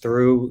comes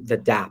through the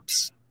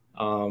dApps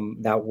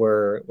that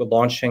we're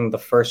launching the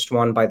first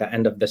one by the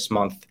end of this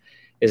month.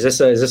 Is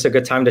this a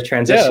good time to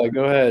transition? Yeah,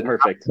 go ahead.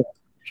 Perfect.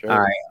 Sure. All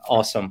right,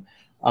 awesome.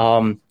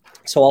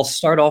 So I'll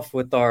start off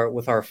with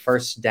our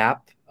first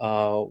dApp,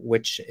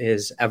 which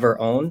is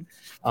EverOwn.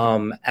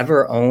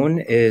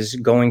 EverOwn is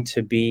going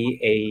to be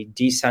a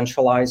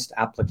decentralized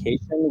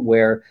application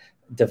where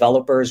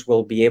developers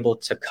will be able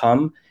to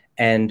come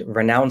and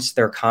renounce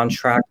their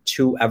contract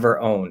to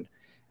EverOwn.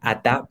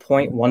 At that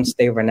point, once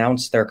they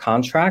renounce their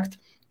contract,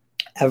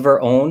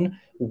 EverOwn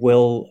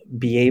will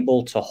be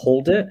able to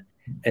hold it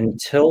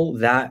until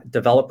that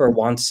developer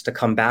wants to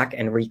come back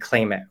and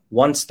reclaim it.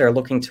 Once they're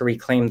looking to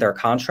reclaim their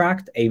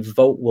contract, a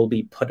vote will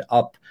be put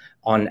up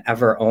on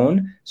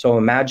EverOwn. So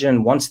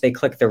imagine once they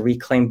click the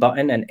reclaim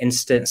button, an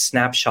instant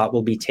snapshot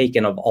will be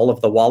taken of all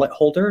of the wallet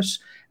holders.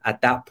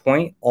 At that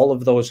point, all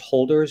of those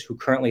holders who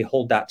currently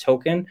hold that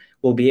token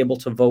will be able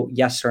to vote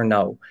yes or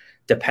no.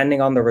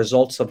 Depending on the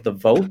results of the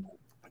vote,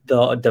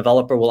 the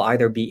developer will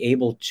either be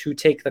able to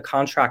take the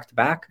contract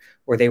back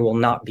or they will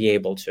not be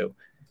able to.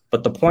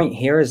 But the point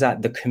here is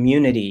that the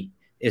community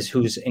is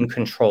who's in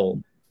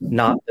control,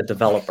 not the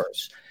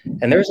developers.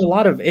 And there's a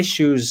lot of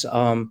issues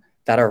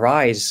that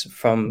arise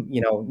from,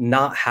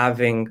 not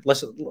having,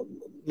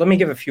 let me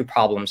give a few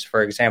problems,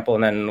 for example,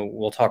 and then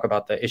we'll talk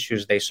about the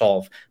issues they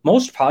solve.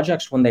 Most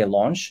projects, when they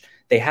launch,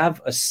 they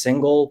have a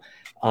single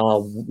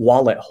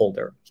wallet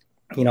holder.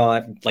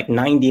 Like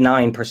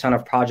 99%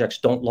 of projects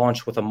don't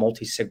launch with a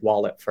multi-sig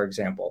wallet, for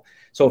example.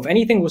 So if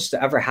anything was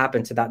to ever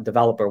happen to that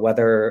developer,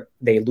 whether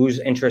they lose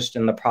interest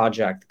in the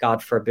project,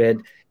 God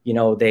forbid,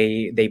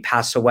 they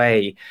pass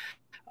away,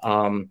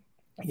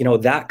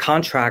 that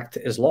contract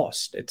is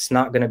lost. It's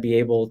not going to be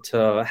able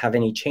to have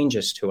any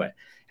changes to it.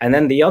 And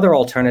then the other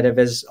alternative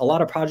is a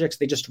lot of projects,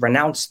 they just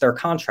renounce their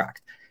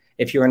contract.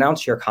 If you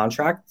renounce your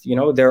contract,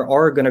 there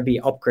are going to be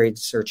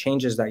upgrades or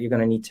changes that you're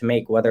going to need to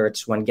make, whether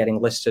it's when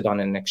getting listed on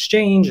an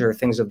exchange or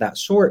things of that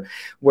sort,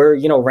 where,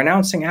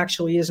 renouncing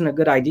actually isn't a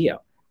good idea.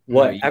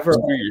 Whatever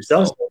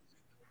does,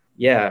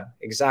 Yeah,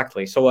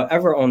 exactly. So what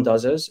Everown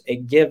does is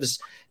it gives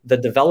the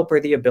developer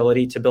the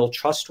ability to build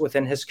trust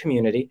within his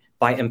community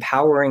by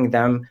empowering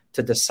them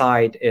to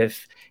decide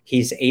if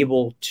he's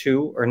able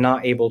to or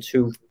not able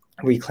to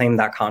reclaim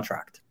that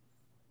contract.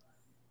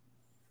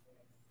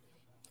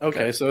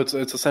 Okay, so it's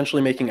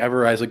essentially making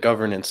Everrise a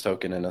governance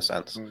token in a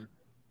sense.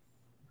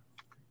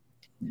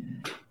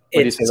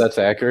 Would you say that's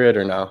accurate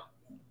or no?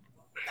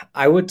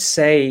 I would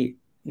say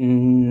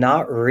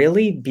not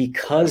really,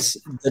 because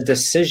the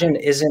decision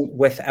isn't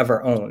with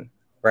Everown,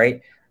 right?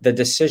 The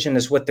decision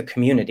is with the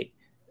community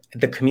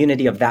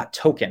of that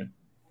token.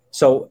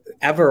 So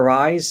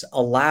Everrise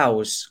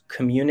allows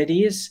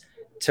communities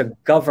to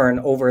govern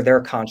over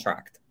their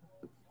contract,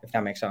 if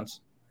that makes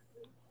sense.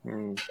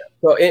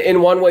 So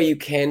in one way, you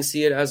can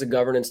see it as a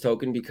governance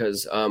token,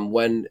 because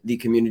when the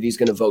community is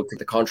going to vote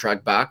the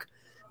contract back,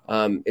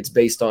 it's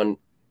based on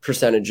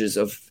percentages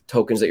of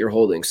tokens that you're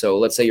holding. So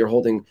let's say you're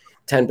holding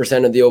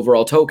 10% of the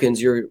overall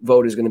tokens, your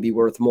vote is going to be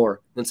worth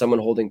more than someone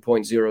holding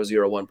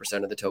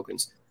 0.001% of the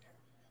tokens.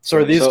 So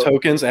are these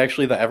tokens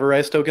actually the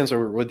Everrise tokens,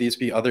 or would these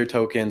be other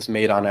tokens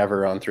made on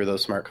Everown through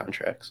those smart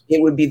contracts?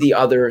 It would be the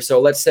other. So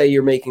let's say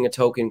you're making a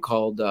token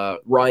called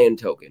Ryan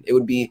token. It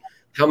would be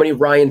how many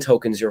Ryan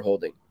tokens you're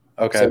holding.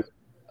 Okay.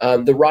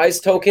 So, the Rise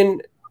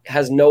token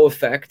has no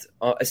effect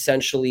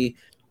essentially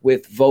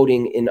with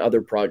voting in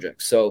other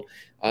projects. So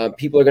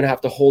people are going to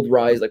have to hold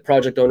Rise, like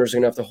project owners are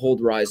going to have to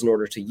hold Rise in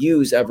order to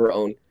use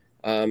Everown,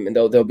 and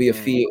there'll be a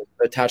fee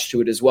attached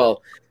to it as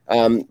well.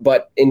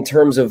 But in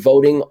terms of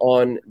voting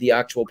on the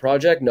actual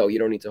project, no, you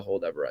don't need to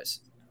hold Everrise.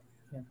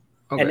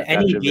 Okay, and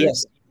any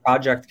BSC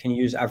project can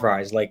use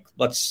Everrise. Like,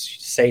 let's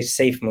say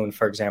SafeMoon,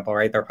 for example,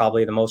 right? They're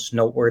probably the most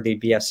noteworthy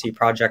BSC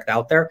project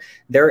out there.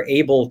 They're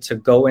able to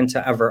go into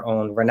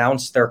Everown,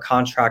 renounce their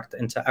contract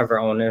into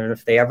Everown, and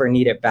if they ever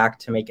need it back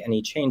to make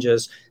any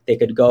changes, they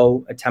could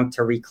go attempt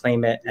to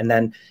reclaim it. And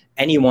then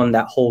anyone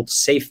that holds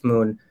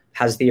SafeMoon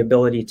has the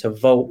ability to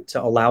vote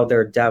to allow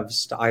their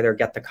devs to either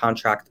get the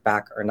contract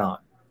back or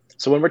not.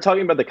 So when we're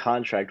talking about the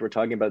contract, we're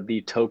talking about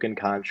the token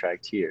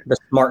contract here. The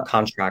smart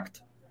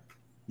contract.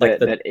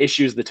 That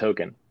issues the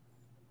token.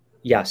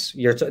 Yes,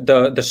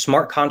 the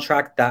smart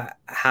contract that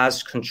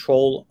has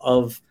control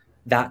of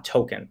that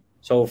token.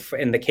 So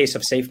in the case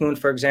of SafeMoon,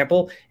 for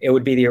example, it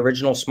would be the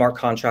original smart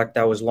contract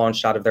that was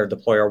launched out of their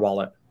deployer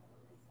wallet.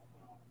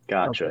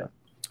 Gotcha.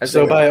 Okay.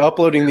 So by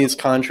uploading these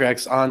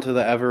contracts onto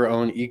the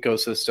Everown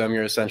ecosystem,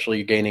 you're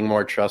essentially gaining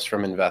more trust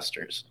from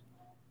investors.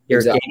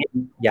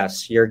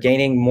 You're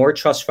gaining more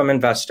trust from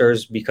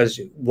investors, because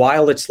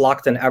while it's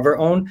locked in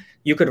Everown,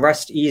 you could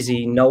rest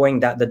easy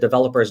knowing that the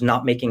developer is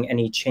not making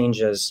any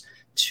changes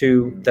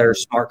to their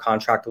smart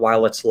contract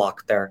while it's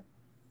locked there.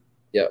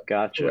 Yeah,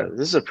 gotcha.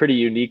 This is a pretty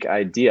unique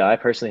idea. I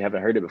personally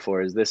haven't heard it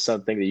before. Is this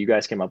something that you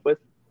guys came up with?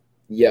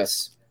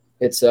 Yes,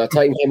 it's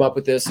Titan came up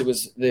with this. It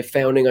was the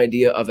founding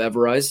idea of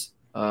Everrise.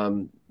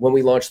 When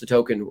we launched the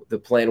token, the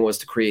plan was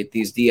to create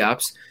these D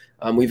apps.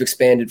 We've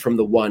expanded from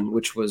the one,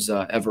 which was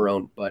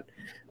Everown, but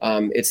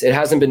it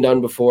hasn't been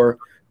done before.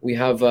 We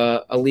have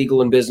a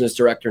legal and business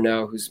director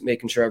now who's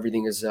making sure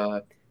everything is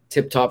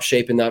tip-top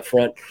shape in that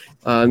front,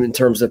 in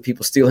terms of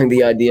people stealing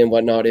the idea and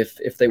whatnot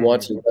if they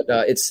want to.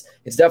 But it's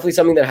definitely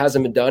something that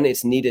hasn't been done.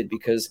 It's needed,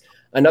 because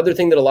another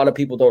thing that a lot of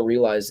people don't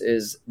realize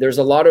is there's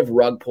a lot of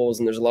rug pulls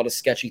and there's a lot of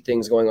sketchy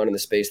things going on in the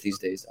space these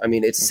days. I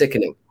mean, it's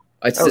sickening.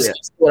 I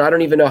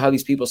don't even know how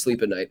these people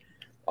sleep at night.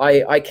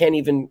 I can't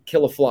even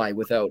kill a fly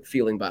without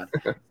feeling bad.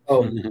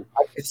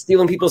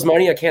 Stealing people's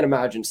money, I can't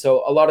imagine.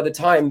 So a lot of the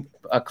time,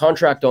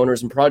 contract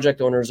owners and project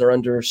owners are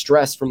under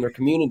stress from their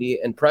community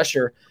and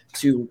pressure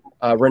to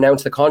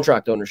renounce the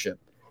contract ownership.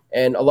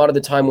 And a lot of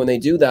the time when they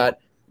do that,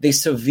 they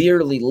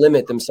severely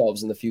limit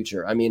themselves in the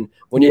future. I mean,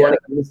 when you want to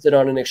get listed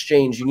on an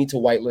exchange, you need to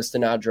whitelist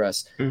an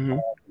address.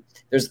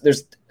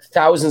 There's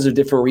thousands of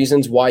different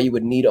reasons why you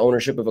would need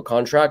ownership of a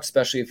contract,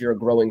 especially if you're a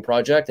growing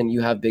project and you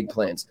have big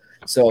plans.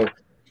 So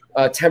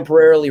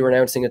temporarily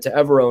renouncing it to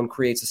Everown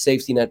creates a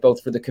safety net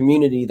both for the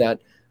community that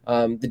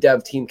the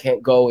dev team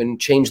can't go and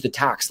change the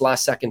tax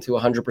last second to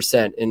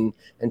 100%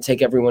 and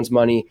take everyone's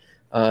money.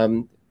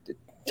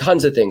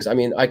 Tons of things. I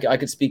mean, I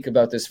could speak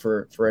about this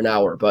for an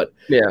hour, but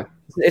yeah,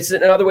 it's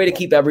another way to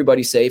keep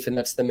everybody safe, and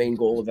that's the main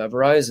goal of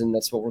Everrise, and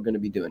that's what we're going to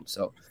be doing.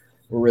 So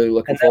we're really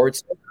looking forward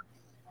to it.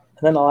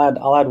 And then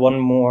I'll add one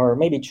more,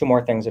 maybe two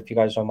more things if you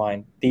guys don't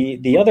mind.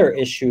 The other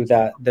issue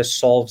that this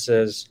solves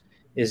is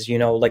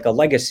like a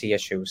legacy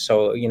issue.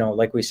 So,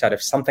 like we said,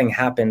 if something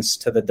happens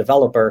to the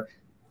developer,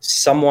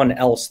 someone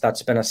else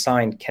that's been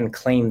assigned can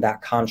claim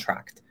that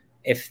contract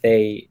if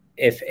a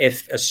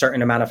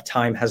certain amount of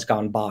time has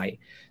gone by.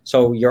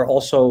 So you're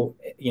also,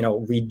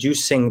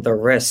 reducing the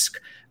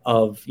risk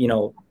of,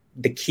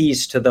 the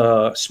keys to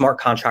the smart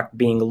contract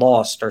being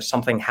lost or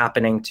something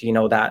happening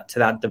to,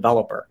 that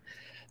developer.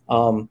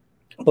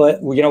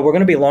 But, we're going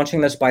to be launching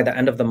this by the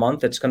end of the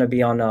month. It's going to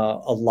be on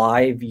a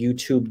live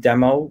YouTube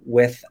demo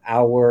with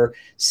our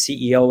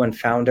CEO and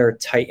founder,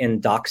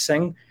 Titan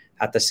Doxing,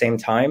 at the same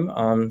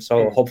time.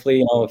 So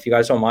hopefully, if you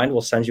guys don't mind,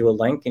 we'll send you a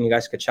link and you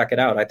guys could check it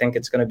out. I think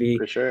it's going to be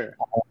for sure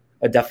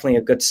definitely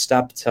a good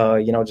step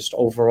to, just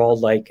overall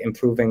like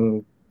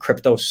improving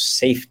crypto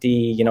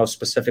safety,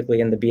 specifically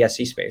in the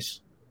BSC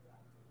space.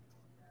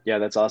 Yeah,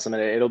 that's awesome.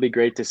 And it'll be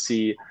great to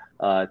see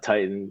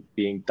Titan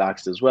being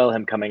doxxed as well.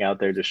 Him coming out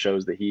there just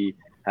shows that he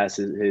has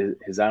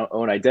his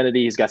own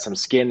identity. He's got some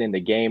skin in the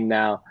game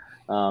now.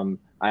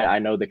 I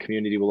know the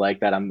community will like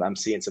that. I'm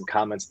seeing some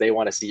comments. They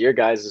want to see your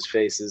guys'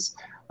 faces.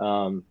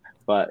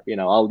 But,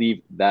 I'll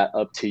leave that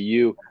up to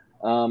you.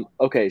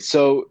 Okay,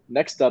 so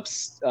next up,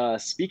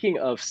 speaking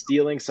of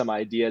stealing some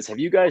ideas, have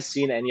you guys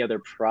seen any other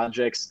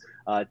projects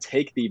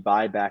take the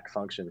buyback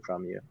function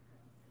from you?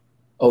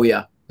 Oh,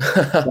 yeah.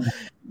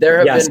 There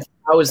have been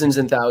thousands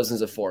and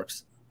thousands of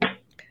forks.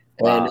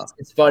 Wow. And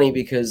it's funny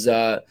because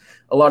a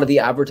lot of the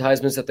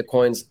advertisements that the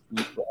coins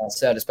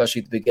said,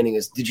 especially at the beginning,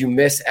 is, did you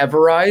miss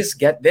Everrise?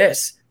 Get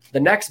this, the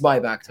next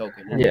buyback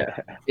token. Yeah.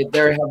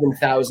 There have been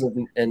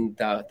thousands and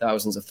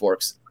thousands of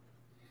forks.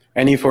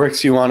 Any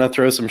forks you want to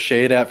throw some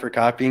shade at for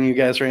copying you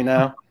guys right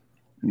now?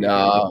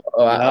 No.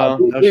 We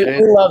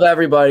love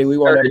everybody. We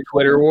want a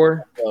Twitter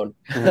war.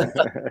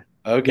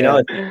 Okay.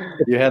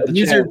 You had the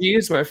views are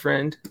views, my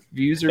friend.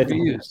 Views are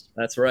views.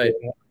 That's right.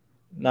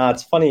 No,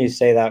 it's funny you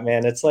say that,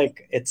 man. It's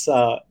like it's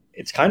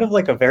kind of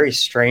like a very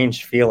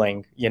strange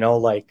feeling,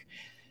 like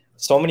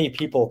so many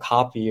people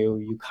copy you.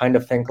 You kind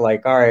of think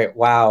like, all right,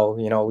 wow,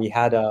 we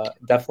had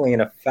definitely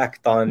an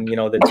effect on,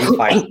 the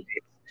DeFi.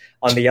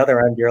 On the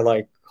other end, you're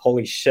like,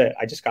 holy shit,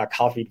 I just got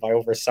copied by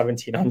over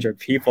 1,700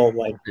 people.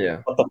 Like,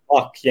 what the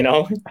fuck,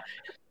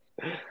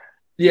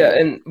 Yeah,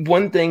 and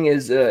one thing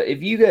is,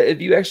 if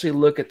you actually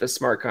look at the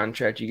smart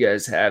contract you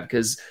guys have,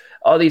 because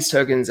all these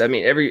tokens, I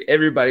mean,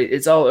 everybody,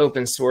 it's all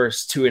open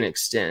source to an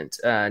extent,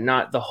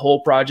 not the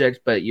whole project,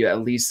 but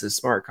at least the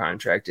smart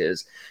contract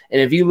is.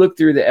 And if you look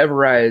through the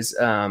Everrise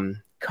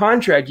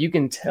contract, you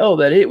can tell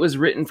that it was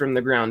written from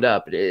the ground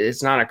up.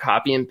 It's not a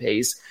copy and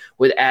paste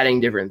with adding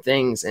different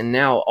things. And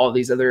now all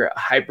these other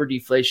hyper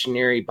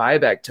deflationary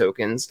buyback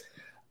tokens,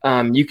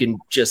 you can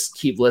just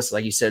keep lists,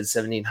 like you said,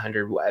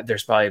 1,700.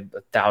 There's probably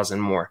 1,000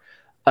 more.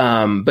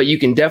 But you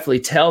can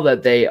definitely tell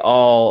that they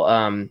all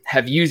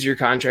have used your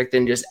contract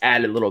and just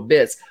added little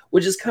bits,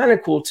 which is kind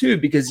of cool too,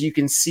 because you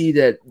can see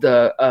that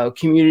the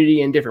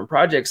community and different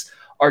projects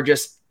are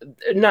just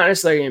not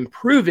necessarily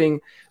improving,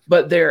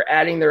 but they're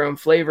adding their own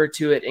flavor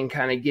to it and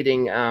kind of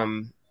getting,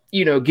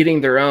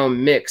 getting their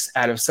own mix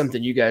out of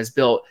something you guys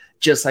built,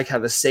 just like how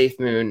the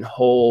SafeMoon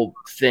whole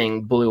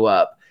thing blew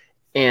up.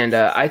 And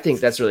I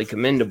think that's really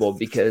commendable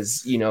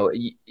because,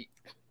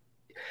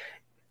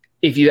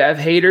 if you have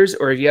haters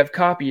or if you have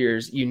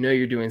copiers,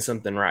 you're doing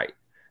something right.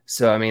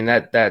 So, I mean,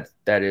 that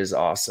is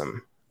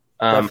awesome.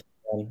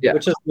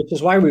 Which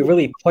is why we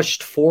really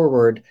pushed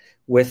forward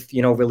with,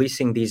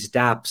 releasing these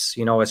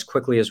dApps, as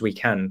quickly as we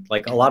can.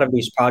 Like a lot of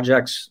these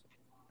projects,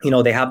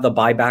 they have the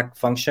buyback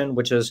function,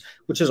 which is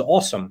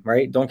awesome,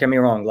 right? Don't get me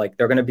wrong. Like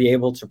they're going to be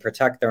able to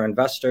protect their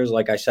investors,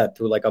 like I said,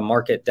 through like a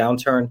market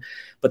downturn.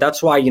 But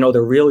that's why,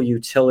 the real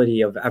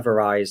utility of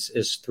Everrise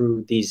is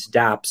through these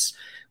dApps,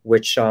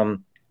 which,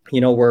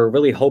 we're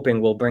really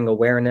hoping will bring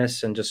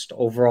awareness and just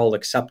overall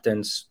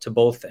acceptance to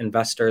both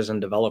investors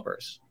and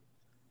developers.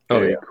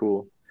 Very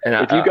cool. And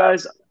if you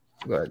guys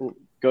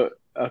go.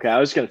 Okay, I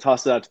was just going to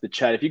toss it out to the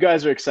chat. If you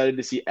guys are excited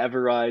to see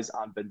Everrise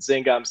on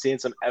Benzinga, I'm seeing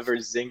some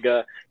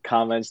Everzinga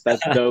comments.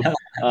 That's dope.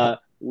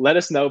 Let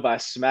us know by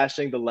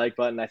smashing the like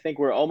button. I think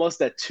we're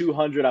almost at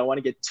 200. I want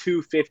to get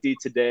 250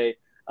 today.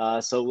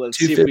 So let's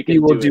see if we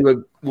can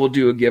We'll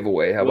do a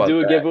giveaway. How about that?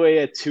 We'll do a giveaway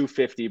at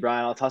 250.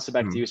 Brian, I'll toss it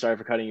back to you. Sorry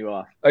for cutting you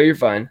off. Oh, you're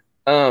fine.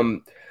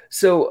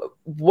 So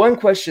one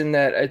question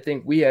that I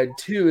think we had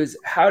too is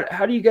how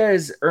do you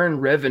guys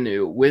earn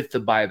revenue with the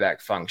buyback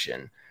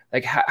function?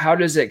 Like how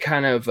does it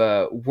kind of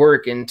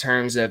work in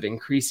terms of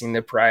increasing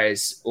the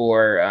price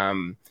or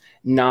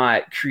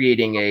not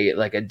creating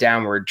a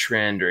downward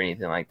trend or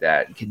anything like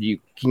that? Can you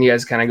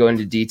guys kind of go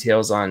into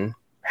details on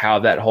how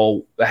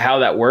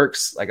that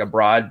works, like a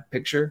broad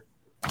picture?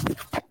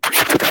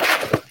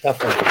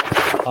 Definitely.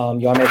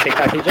 You want me to take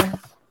that, DJ?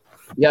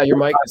 Yeah, your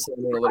mic is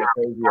sounding a little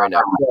crazy right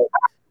now.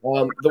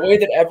 So, the way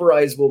that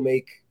Everrise will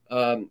make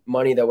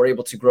money that we're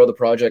able to grow the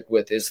project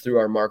with is through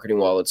our marketing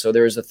wallet. So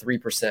there's a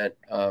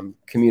 3%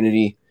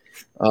 community.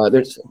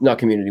 There's not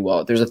community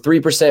wallet. There's a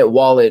 3%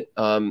 wallet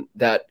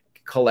that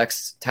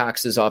collects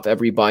taxes off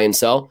every buy and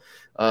sell.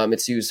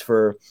 It's used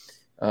for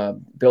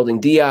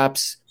building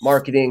dApps,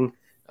 marketing,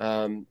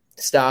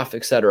 staff,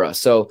 etc.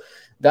 So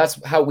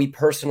that's how we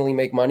personally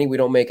make money. We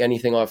don't make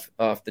anything off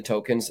the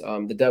tokens.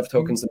 The dev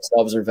tokens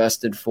themselves are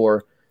vested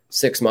for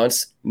 6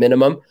 months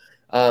minimum.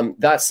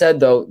 That said,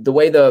 though, the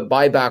way the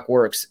buyback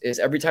works is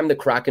every time the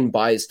Kraken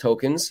buys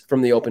tokens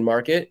from the open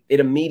market, it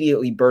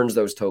immediately burns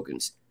those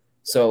tokens.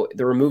 So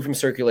they're removed from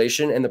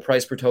circulation and the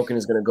price per token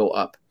is going to go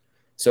up.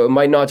 So it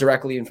might not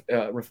directly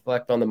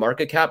reflect on the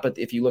market cap, but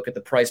if you look at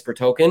the price per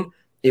token,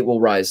 it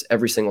will rise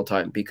every single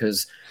time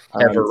because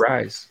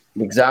Everrise.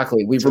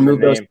 Exactly. We've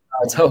removed those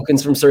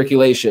tokens from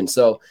circulation.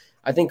 So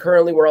I think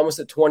currently we're almost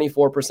at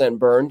 24%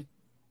 burned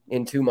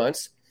in 2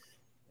 months.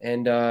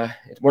 and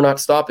we're not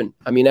stopping.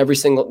 I mean,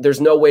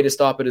 there's no way to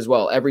stop it as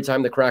well. Every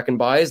time the Kraken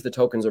buys, the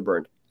tokens are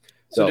burned.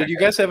 So did you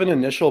guys have an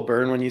initial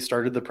burn when you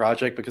started the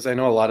project? Because I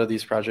know a lot of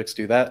these projects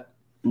do that.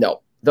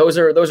 No, those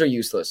are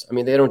useless. I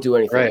mean, they don't do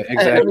anything. Right,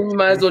 exactly. You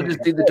might as well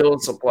just do the total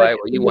supply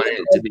what you wanted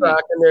it to be.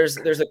 And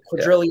there's a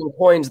quadrillion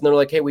coins, and they're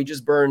like, hey, we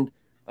just burned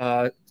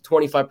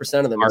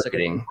 25% of them.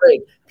 Marketing. Like,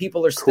 great.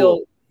 People are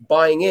still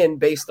buying in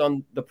based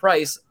on the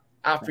price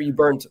after you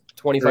burned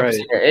 25%. Right.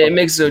 It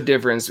makes no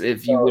difference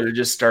if you would have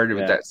just started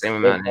with that same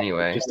amount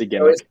anyway. Just a So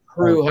gimmick. it's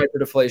true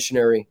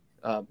hyperdeflationary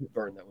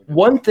burn that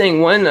One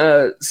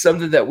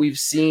something that we've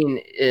seen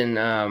in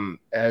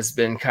has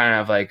been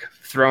kind of like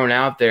thrown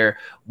out there.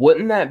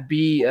 Wouldn't that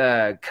be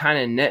kind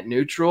of net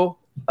neutral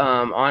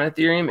on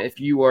Ethereum if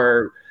you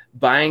are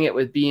buying it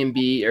with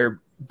BNB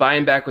or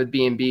buying back with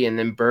BNB and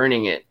then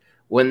burning it?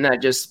 Wouldn't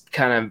that just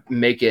kind of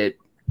make it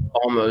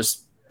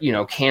almost,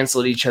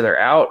 cancel each other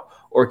out?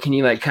 Or can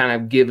you like kind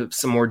of give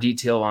some more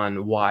detail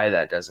on why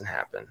that doesn't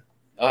happen?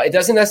 It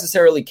doesn't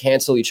necessarily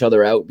cancel each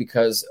other out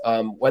because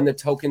when the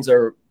tokens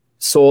are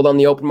sold on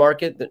the open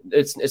market,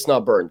 it's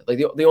not burned. Like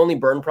the only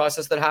burn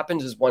process that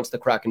happens is once the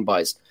Kraken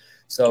buys.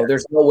 So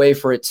there's no way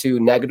for it to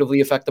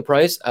negatively affect the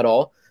price at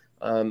all.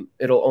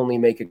 It'll only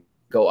make it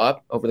go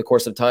up over the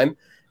course of time.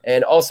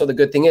 And also the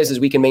good thing is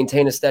we can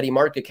maintain a steady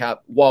market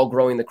cap while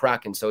growing the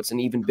Kraken. So it's an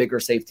even bigger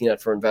safety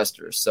net for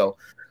investors. So,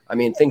 I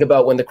mean, think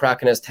about when the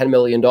Kraken has $10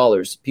 million,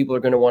 people are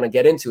going to want to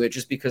get into it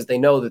just because they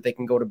know that they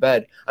can go to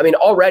bed. I mean,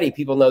 already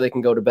people know they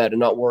can go to bed and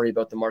not worry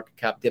about the market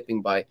cap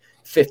dipping by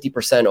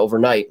 50%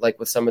 overnight, like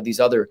with some of these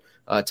other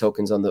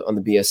tokens on the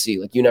BSC.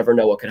 Like you never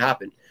know what could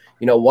happen.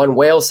 One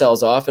whale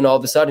sells off and all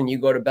of a sudden you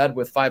go to bed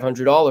with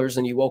 $500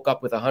 and you woke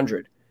up with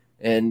 100.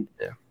 And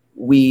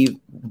we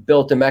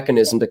built a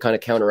mechanism to kind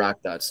of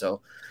counteract that.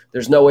 So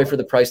there's no way for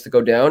the price to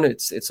go down.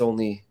 It's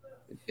only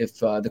if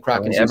the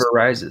Kraken ever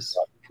rises.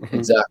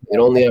 Exactly. It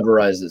only ever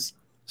rises.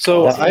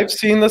 So I've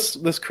seen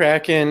this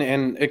Kraken,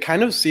 and it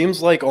kind of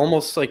seems like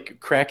almost like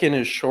Kraken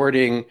is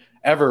shorting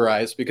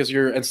Everrise because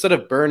instead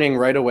of burning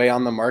right away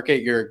on the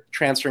market, you're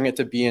transferring it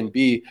to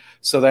BNB.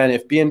 So then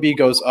if BNB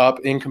goes up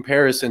in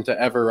comparison to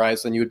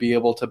Everrise, then you would be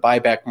able to buy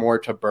back more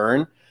to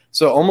burn.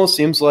 So it almost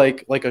seems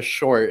like a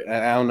short. And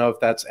I don't know if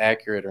that's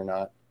accurate or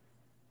not.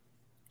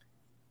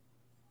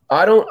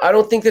 I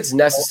don't think that's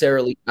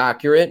necessarily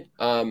accurate,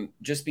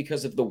 just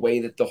because of the way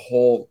that the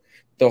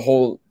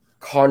whole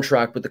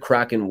contract with the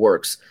Kraken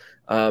works.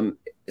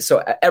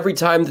 So every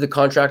time the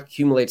contract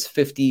accumulates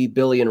 50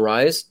 billion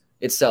Rise,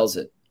 it sells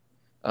it.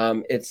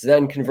 It's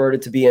then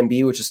converted to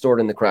BNB, which is stored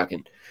in the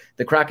Kraken.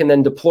 The Kraken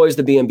then deploys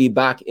the BNB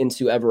back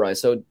into Everrise.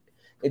 So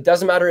it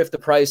doesn't matter if the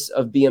price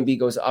of BNB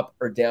goes up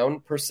or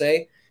down per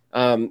se.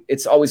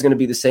 It's always going to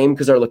be the same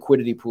because our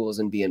liquidity pool is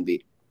in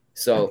BNB.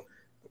 So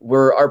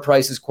our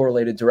price is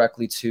correlated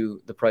directly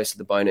to the price of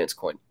the Binance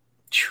coin.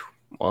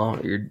 Well,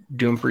 you're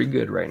doing pretty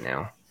good right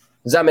now.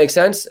 Does that make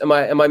sense? Am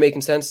I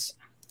making sense?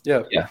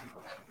 Yeah.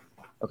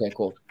 Okay,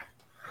 cool.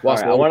 All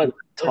right, I want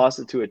to toss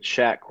it to a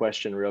chat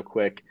question real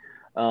quick.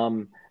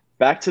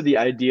 Back to the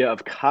idea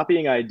of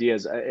copying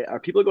ideas. Are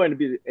people going to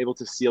be able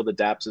to seal the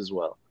dApps as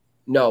well?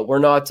 No, we're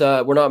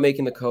not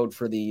making the code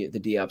for the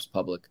dApps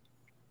public.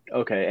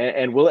 Okay,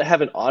 and will it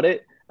have an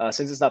audit?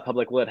 Since it's not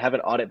public, will it have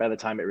an audit by the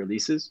time it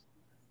releases?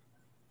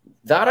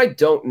 That I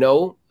don't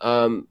know,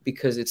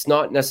 because it's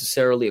not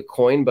necessarily a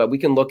coin, but we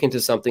can look into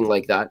something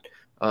like that.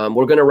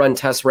 We're going to run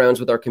test rounds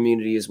with our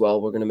community as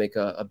well. We're going to make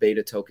a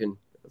beta token,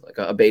 like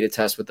a beta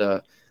test with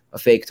a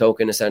fake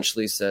token,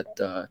 essentially, so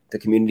that the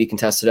community can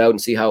test it out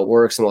and see how it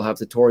works. And we'll have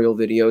tutorial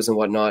videos and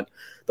whatnot.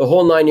 The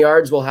whole 9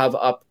 yards we'll have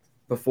up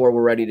before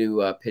we're ready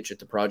to pitch it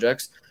to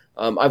projects.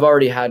 I've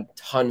already had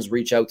tons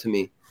reach out to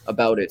me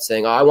about it,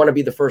 saying, I want to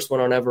be the first one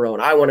on Everown.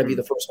 I want to be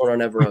the first one on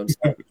Everown.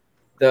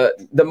 So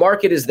the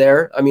market is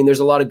there. I mean, there's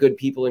a lot of good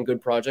people and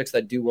good projects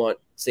that do want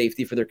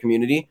safety for their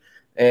community.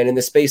 And in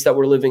the space that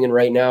we're living in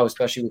right now,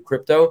 especially with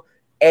crypto,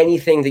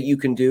 anything that you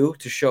can do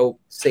to show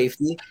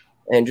safety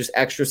and just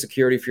extra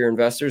security for your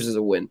investors is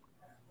a win.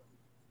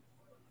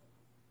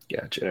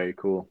 Gotcha. Very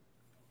cool.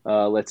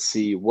 Let's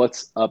see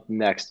what's up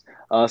next.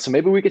 So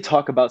maybe we could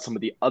talk about some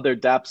of the other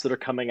dApps that are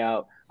coming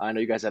out. I know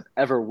you guys have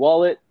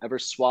EverWallet,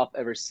 EverSwap,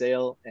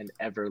 EverSale, and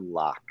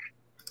EverLock.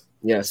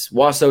 Yes,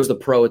 Waso's the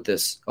pro at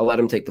this. I'll let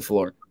him take the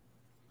floor.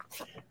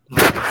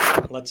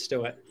 Let's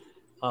do it.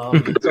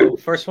 So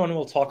first one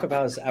we'll talk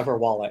about is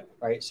EverWallet,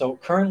 right? So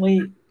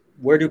currently,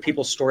 where do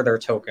people store their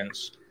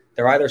tokens?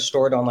 They're either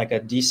stored on like a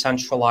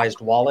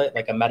decentralized wallet,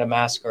 like a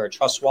MetaMask or a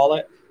Trust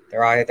wallet.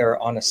 They're either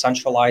on a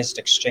centralized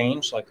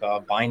exchange, like a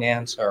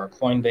Binance or a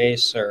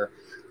Coinbase or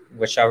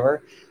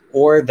whichever,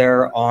 or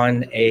they're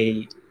on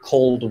a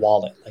cold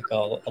wallet, like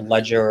a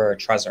Ledger or a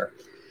Trezor.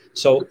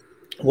 So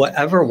what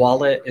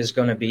EverWallet is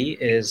going to be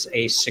is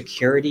a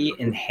security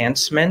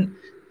enhancement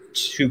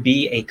to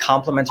be a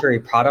complementary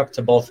product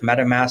to both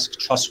MetaMask,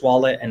 Trust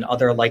Wallet, and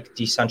other like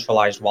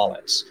decentralized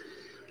wallets.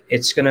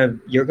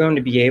 You're going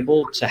to be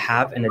able to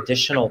have an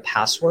additional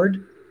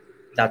password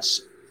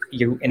that's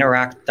you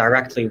interact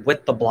directly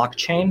with the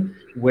blockchain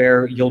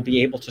where you'll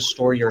be able to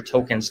store your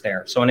tokens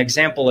there. So an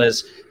example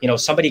is,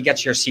 somebody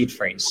gets your seed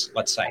phrase,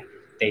 let's say.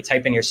 They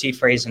type in your seed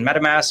phrase in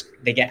MetaMask,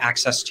 they get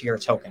access to your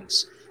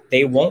tokens.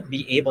 They won't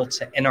be able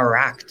to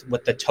interact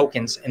with the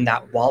tokens in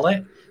that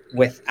wallet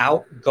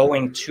without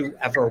going to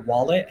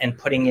EverWallet and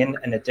putting in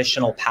an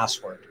additional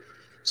password.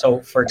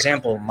 So for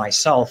example,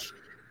 myself,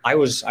 I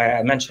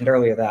mentioned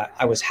earlier that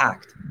I was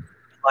hacked.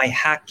 My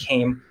hack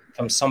came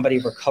from somebody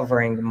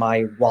recovering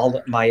my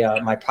wallet,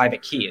 my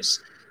private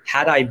keys.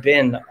 Had I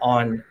been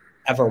on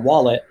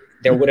EverWallet,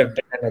 there would have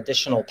been an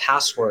additional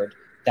password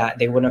that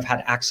they wouldn't have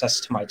had access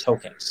to my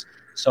tokens.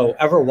 So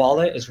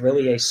EverWallet is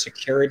really a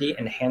security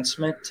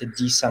enhancement to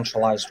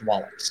decentralized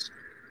wallets.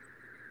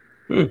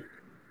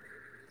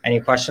 Any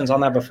questions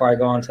on that before I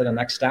go on to the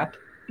next step?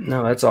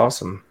 No, that's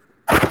awesome.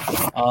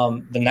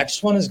 The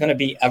next one is going to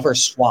be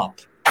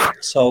EverSwap.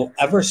 So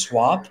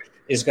EverSwap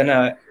is going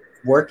to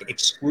work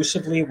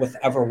exclusively with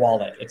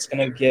EverWallet. It's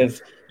going to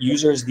give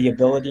users the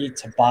ability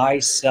to buy,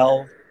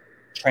 sell,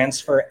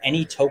 transfer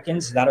any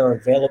tokens that are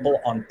available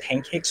on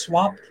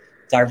PancakeSwap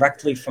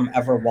directly from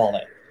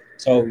EverWallet.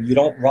 So you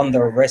don't run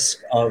the risk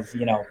of,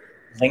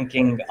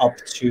 linking up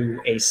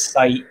to a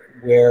site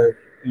where,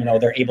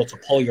 they're able to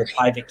pull your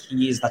private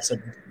keys. That's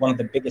one of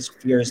the biggest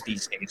fears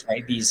these days,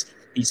 right?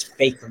 These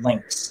fake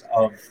links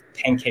of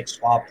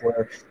PancakeSwap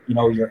where,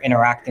 you're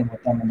interacting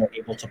with them and they're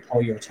able to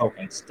pull your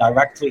tokens.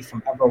 Directly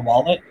from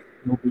EverWallet,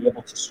 you'll be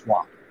able to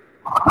swap,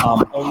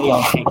 only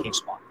on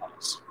PancakeSwap.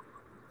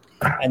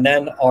 And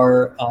then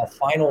our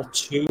final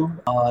two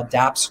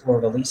dApps we're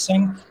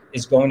releasing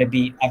is going to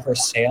be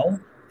EverSale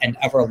and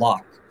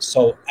EverLock.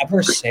 So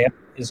EverSale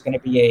is going to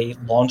be a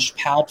launch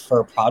pad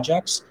for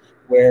projects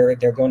where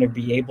they're going to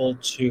be able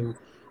to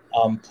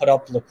put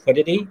up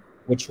liquidity,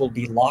 which will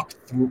be locked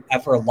through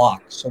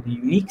EverLock. So the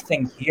unique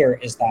thing here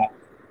is that,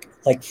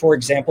 like, for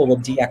example,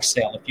 with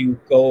DXSale, if you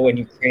go and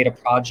you create a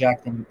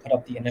project and you put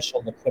up the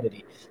initial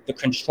liquidity, the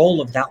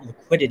control of that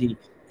liquidity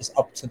is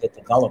up to the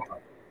developer.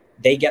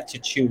 They get to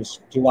choose,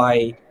 do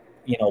I,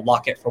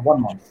 lock it for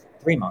 1 month,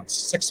 3 months,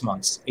 6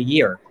 months, a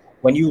year?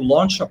 When you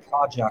launch a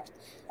project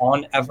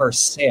on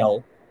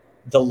EverSale,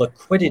 the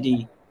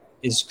liquidity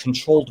is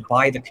controlled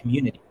by the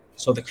community.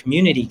 So the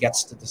community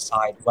gets to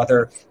decide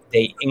whether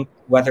they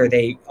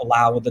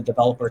allow the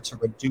developer to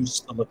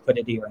reduce the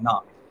liquidity or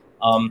not.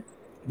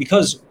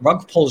 Because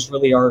rug pulls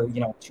really are,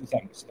 two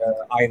things.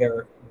 They're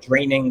either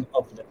draining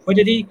of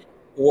liquidity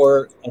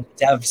or a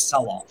dev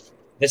sell-off.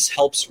 This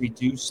helps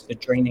reduce the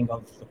draining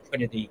of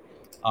liquidity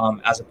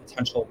as a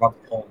potential rug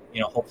pull,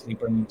 hopefully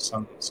bringing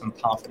some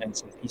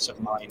confidence and peace of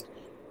mind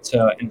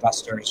to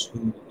investors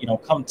who,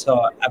 come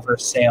to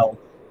EverSale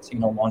to,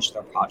 launch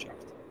their project.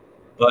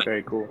 But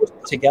very cool.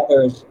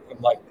 Together,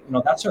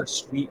 that's our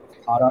suite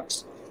of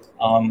products.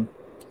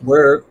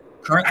 We're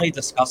currently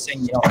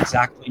discussing,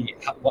 exactly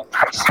what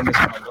pricing is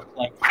going to look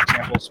like, for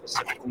example,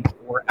 specifically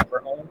for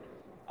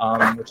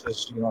EverOwn, which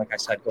is, like I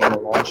said, going to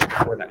launch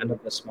before the end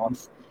of this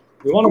month.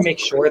 We want to make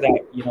sure that,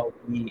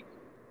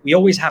 we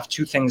always have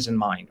two things in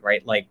mind,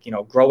 right? Like,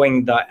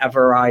 growing the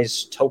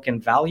Everise token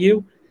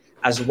value,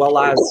 as well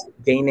as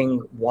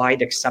gaining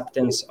wide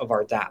acceptance of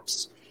our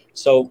dApps.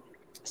 So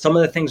some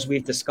of the things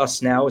we've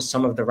discussed now is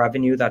some of the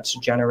revenue that's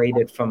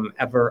generated from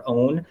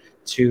EverOwn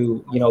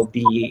to,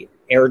 be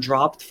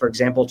airdropped, for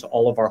example, to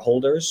all of our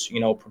holders,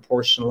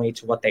 proportionally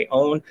to what they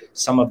own.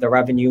 Some of the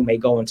revenue may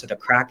go into the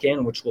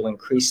Kraken, which will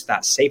increase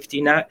that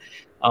safety net.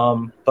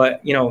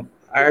 But,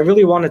 I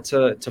really wanted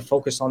to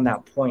focus on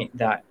that point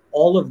that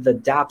all of the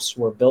dApps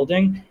we're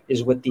building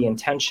is with the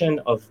intention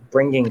of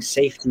bringing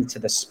safety to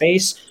the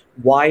space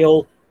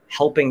while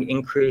helping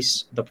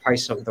increase the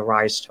price of the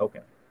Rise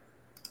token.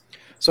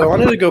 So I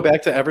wanted to go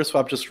back to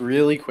EverSwap just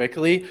really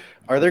quickly.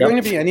 Are there going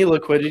to be any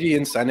liquidity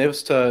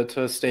incentives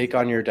to stake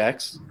on your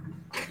DEX?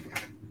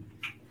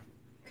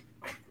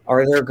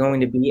 Are there going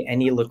to be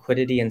any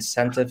liquidity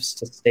incentives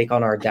to stake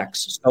on our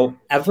DEX? So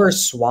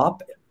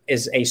EverSwap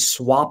is a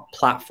swap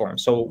platform.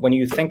 So when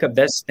you think of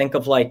this, think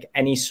of like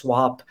any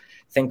swap,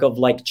 think of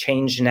like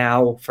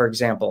ChangeNow, for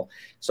example.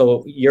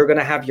 So you're going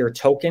to have your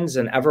tokens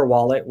in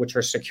EverWallet, which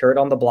are secured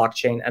on the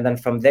blockchain. And then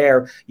from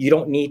there, you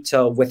don't need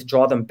to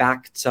withdraw them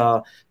back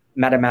to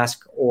MetaMask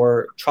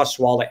or Trust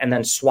Wallet and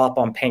then swap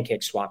on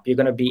PancakeSwap. You're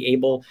going to be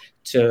able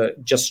to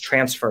just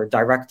transfer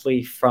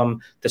directly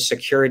from the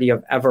security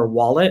of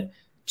EverWallet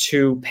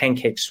to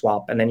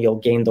PancakeSwap, and then you'll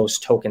gain those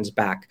tokens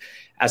back.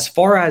 As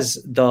far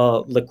as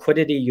the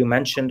liquidity you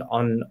mentioned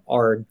on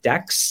our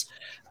DEX,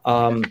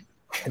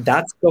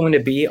 that's going to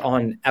be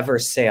on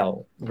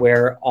EverSale,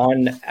 where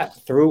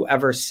through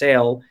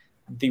EverSale,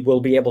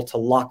 we'll be able to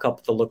lock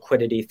up the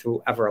liquidity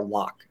through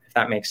EverLock, if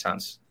that makes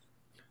sense.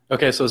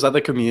 Okay, so is that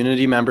the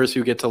community members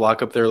who get to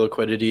lock up their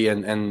liquidity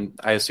and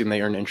I assume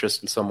they earn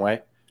interest in some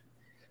way?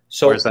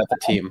 Or is that the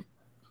team?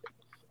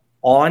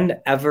 On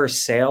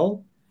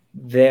EverSale,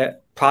 the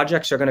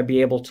projects are going to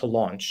be able to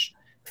launch.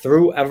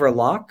 Through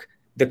EverLock,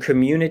 the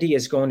community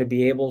is going to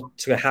be able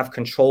to have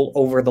control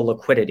over the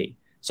liquidity.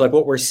 So like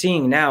what we're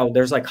seeing now,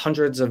 there's like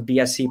hundreds of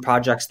BSC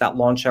projects that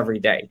launch every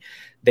day.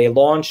 They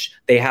launch,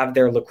 they have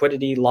their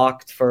liquidity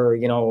locked for,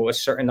 a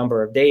certain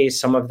number of days.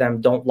 Some of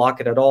them don't lock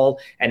it at all.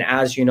 And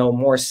as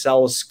more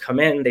cells come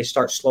in, they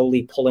start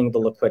slowly pulling the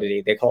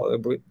liquidity.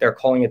 They're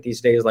calling it these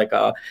days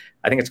I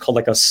think it's called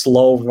like a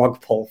slow rug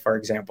pull, for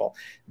example.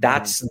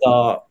 That's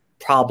the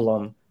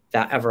problem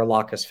that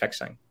Everlock is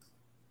fixing.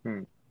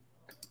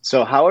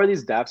 So how are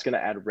these dApps going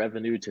to add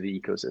revenue to the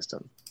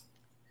ecosystem?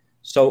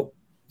 So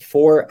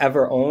for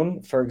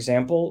EverOwn, for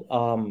example,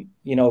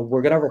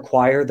 we're going to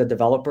require the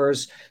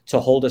developers to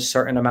hold a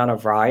certain amount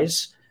of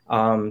RAIs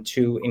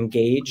to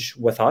engage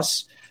with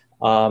us.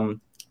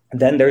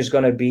 Then there's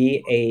going to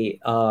be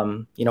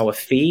a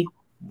fee.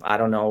 I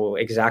don't know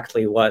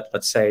exactly what,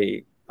 let's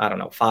say,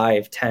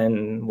 5,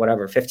 10,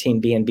 whatever,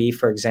 15 BNB,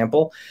 for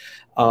example.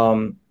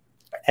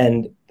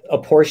 And a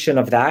portion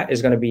of that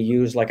is going to be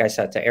used, like I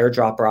said, to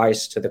airdrop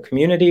RAIs to the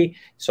community.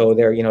 So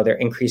they're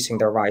increasing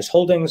their RAIs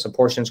holdings. A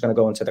portion is going to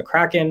go into the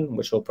Kraken,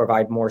 which will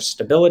provide more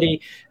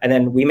stability. And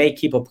then we may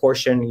keep a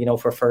portion,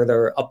 for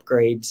further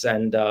upgrades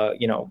and,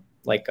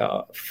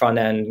 front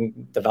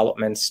end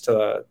developments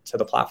to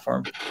the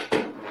platform.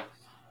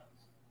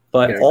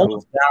 But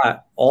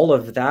all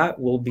of that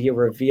will be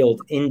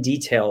revealed in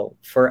detail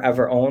for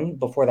EverOwn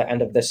before the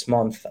end of this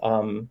month.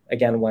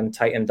 Again, when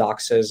Titan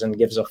doxes and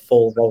gives a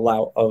full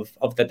rollout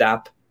of the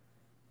dApp.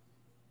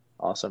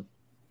 Awesome.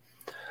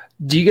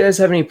 Do you guys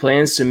have any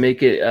plans to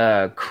make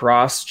it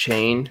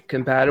cross-chain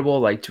compatible,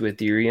 like to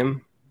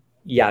Ethereum?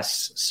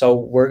 Yes. So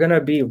we're going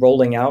to be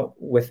rolling out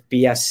with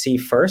BSC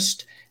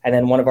first. And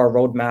then one of our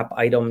roadmap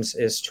items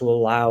is to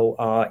allow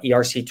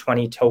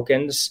ERC20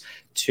 tokens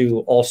to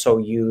also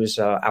use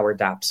our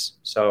dApps.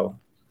 So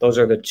those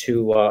are the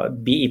two,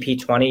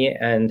 BEP20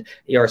 and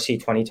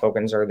ERC20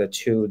 tokens are the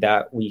two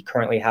that we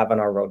currently have on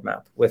our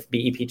roadmap, with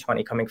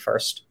BEP20 coming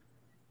first.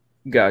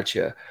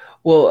 Gotcha.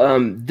 Well,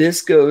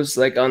 this goes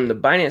like on the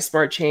Binance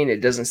Smart Chain.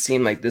 It doesn't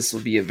seem like this will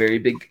be a very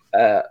big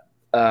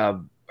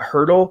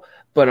hurdle.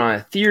 But on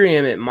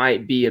Ethereum, it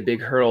might be a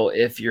big hurdle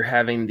if you're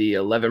having the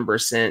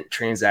 11%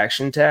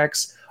 transaction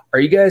tax.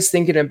 Are you guys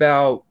thinking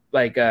about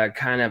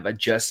kind of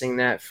adjusting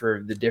that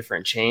for the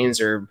different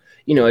chains, or,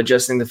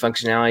 adjusting the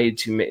functionality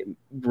to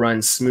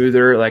run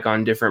smoother, like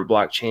on different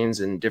blockchains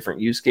and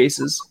different use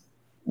cases?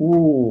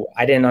 Ooh,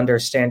 I didn't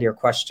understand your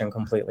question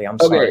completely. I'm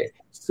sorry.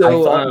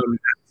 So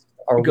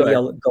are we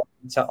going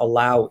to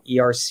allow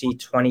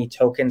ERC20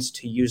 tokens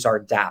to use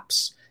our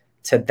dApps?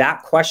 To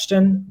that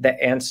question, the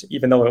answer,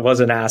 even though it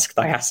wasn't asked,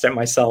 I asked it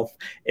myself,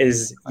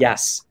 is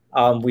yes.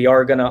 We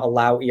are going to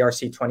allow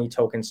ERC20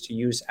 tokens to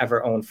use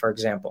EverOwn, for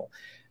example.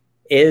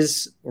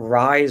 Is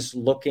Rise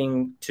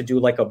looking to do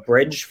like a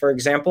bridge, for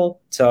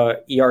example, to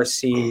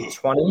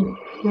ERC20?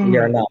 We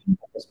are not at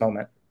this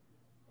moment.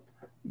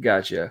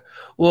 Gotcha.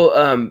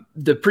 Well,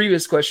 the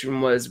previous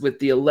question was, with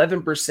the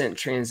 11%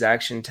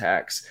 transaction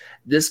tax,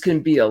 this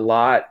can be a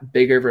lot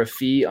bigger of a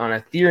fee on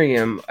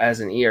Ethereum as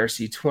an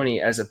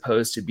ERC20 as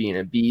opposed to being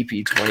a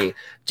BEP20.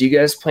 Do you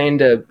guys plan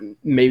to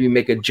maybe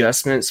make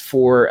adjustments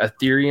for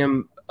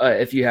Ethereum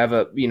if you have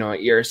a an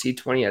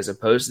ERC20 as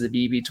opposed to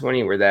the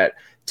BEP20, where that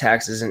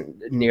tax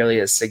isn't nearly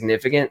as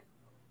significant?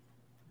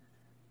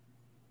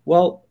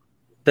 Well,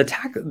 the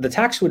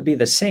tax would be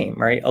the same,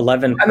 right?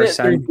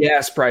 11%.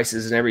 Gas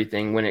prices and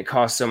everything, when it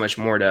costs so much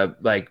more to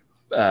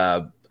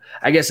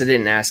I guess I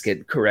didn't ask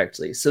it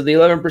correctly. So the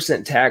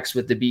 11% tax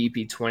with the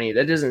BEP20,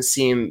 that doesn't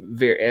seem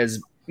very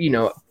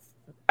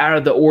out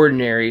of the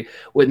ordinary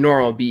with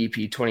normal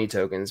BEP20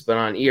 tokens, but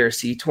on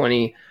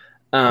ERC20,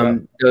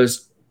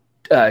 those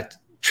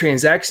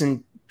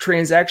transaction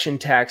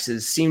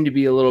taxes seem to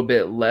be a little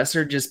bit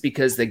lesser, just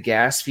because the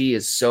gas fee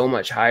is so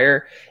much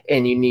higher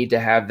and you need to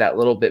have that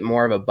little bit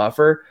more of a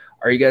buffer.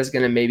 Are you guys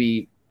going to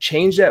maybe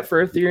change that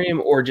for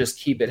Ethereum, or just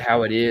keep it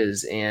how it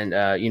is and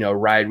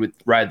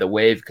ride the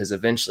wave, because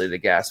eventually the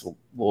gas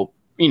will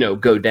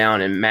go down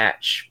and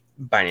match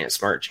Binance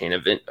Smart Chain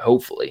event,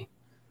 hopefully.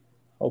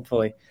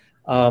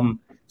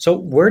 So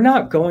we're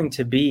not going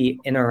to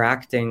be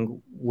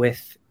interacting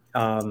with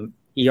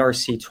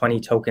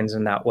ERC20 tokens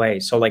in that way.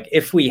 So like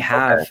if we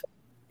have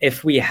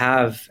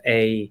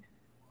a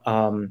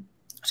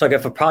so like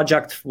if a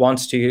project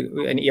wants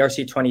to, an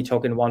ERC20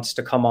 token wants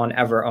to come on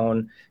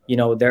EverOwn,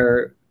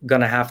 they're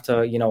going to have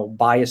to,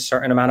 buy a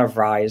certain amount of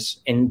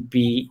RAIs in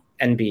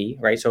BNB,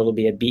 right? So it'll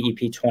be a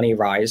BEP20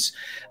 RAIs.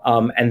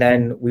 And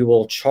then we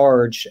will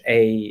charge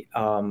a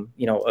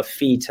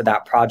fee to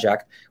that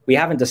project. We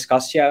haven't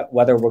discussed yet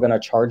whether we're going to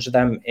charge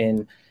them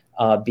in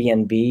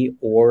BNB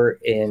or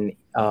in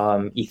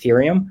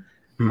Ethereum.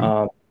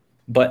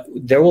 But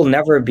there will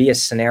never be a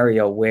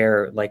scenario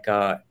where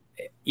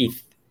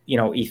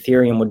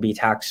Ethereum would be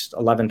taxed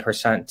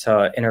 11%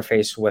 to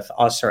interface with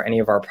us or any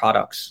of our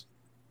products.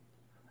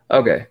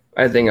 Okay,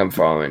 I think I'm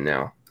following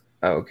now.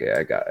 Okay,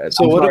 I got it.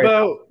 So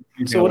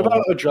what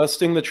about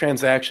adjusting the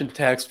transaction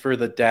tax for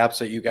the dApps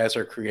that you guys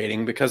are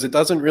creating? Because it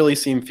doesn't really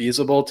seem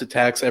feasible to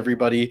tax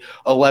everybody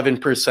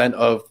 11%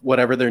 of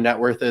whatever their net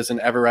worth is in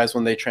Everrise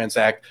when they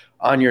transact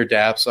on your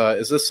dApps.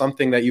 Is this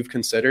something that you've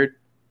considered?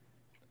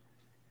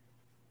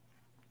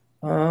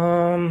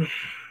 TJ,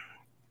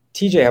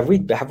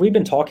 have we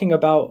been talking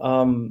about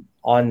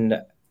on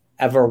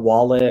Ever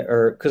Wallet,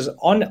 or because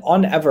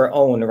on Ever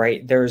Own,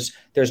 right? There's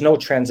no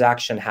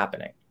transaction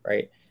happening,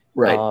 right?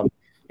 Right.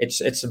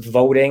 It's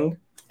voting,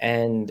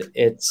 and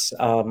it's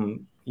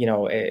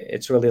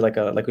it's really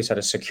like we said,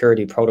 a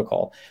security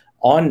protocol.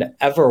 On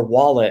Ever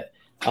Wallet,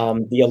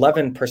 the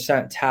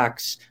 11%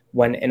 tax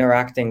when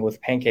interacting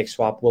with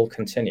PancakeSwap will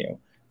continue.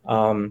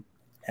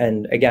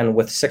 And again,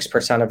 with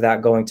 6% of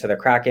that going to the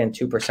Kraken,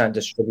 2%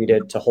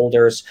 distributed to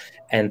holders,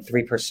 and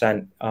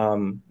 3%,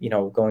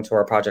 going to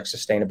our project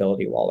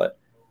sustainability wallet.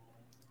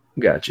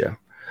 Gotcha.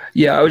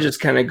 Yeah, I was just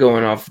kind of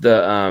going off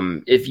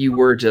the if you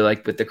were to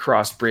like with the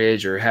cross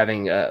bridge or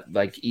having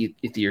like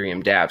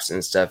Ethereum dApps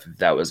and stuff, if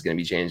that was going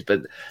to be changed,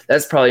 but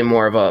that's probably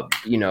more of a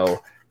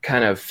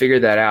kind of figure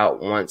that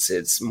out once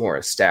it's more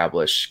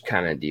established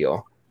kind of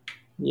deal.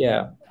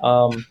 Yeah,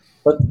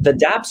 but the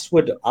dApps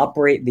would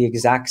operate the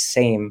exact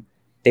same.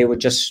 They would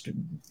just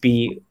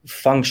be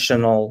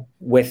functional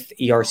with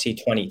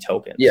ERC20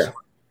 tokens. Yeah,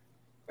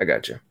 I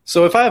got you.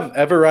 So if I have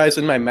Everrise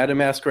in my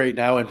MetaMask right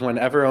now, and when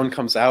EverOwn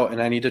comes out and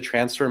I need to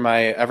transfer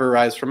my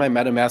Everrise from my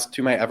MetaMask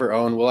to my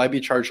EverOwn, will I be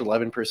charged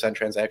 11%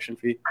 transaction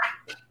fee?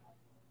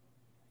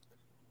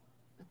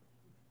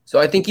 So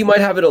I think you might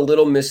have it a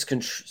little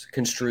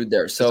misconstrued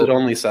there. So is it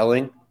only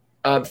selling?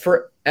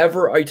 For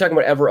are you talking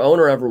about EverOwn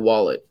or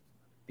EverWallet?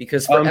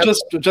 Because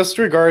just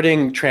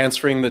regarding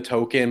transferring the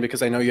token,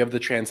 because I know you have the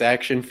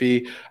transaction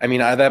fee. I mean,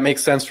 that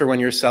makes sense for when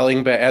you're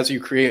selling, but as you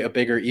create a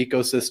bigger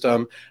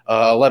ecosystem,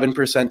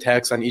 11%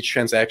 tax on each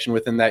transaction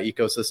within that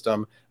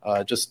ecosystem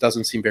just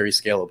doesn't seem very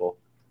scalable.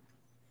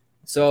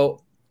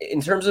 So in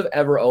terms of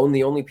EverOwn,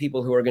 the only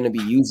people who are going to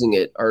be using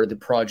it are the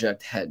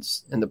project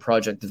heads and the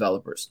project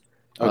developers.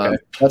 Okay.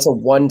 That's a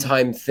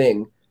one-time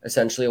thing,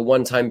 essentially a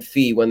one-time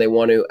fee when they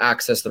want to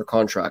access their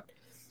contract.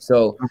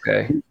 So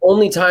the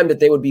only time that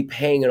they would be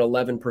paying an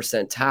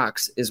 11%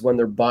 tax is when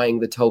they're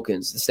buying the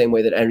tokens, the same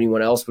way that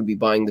anyone else would be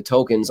buying the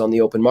tokens on the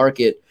open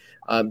market,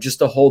 just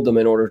to hold them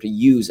in order to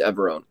use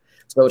EverOwn.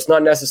 So it's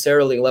not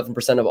necessarily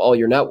 11% of all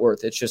your net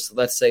worth. It's just,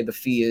 let's say the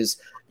fee is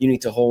you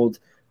need to hold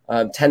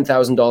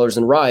 $10,000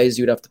 in Rise.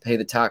 You'd have to pay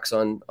the tax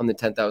on the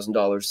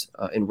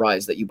 $10,000 in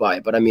Rise that you buy.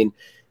 But I mean,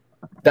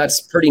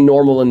 that's pretty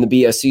normal in the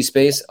BSC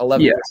space.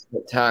 11%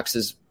 tax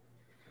is,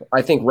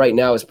 I think right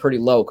now is pretty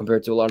low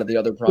compared to a lot of the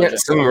other projects. Yeah,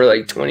 some were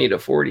like 20 to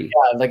 40.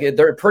 Yeah, like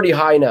they're pretty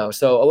high now.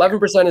 So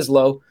 11% is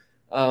low.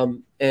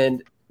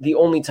 And the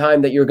only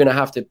time that you're going to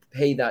have to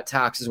pay that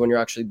tax is when you're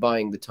actually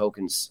buying the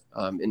tokens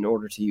in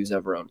order to use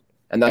EverOwn.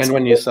 And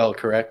when you sell,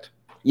 correct?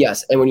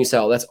 Yes, and when you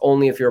sell. That's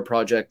only if you're a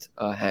project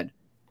head.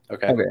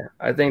 Okay.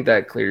 I think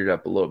that cleared it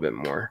up a little bit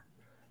more.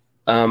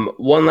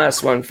 One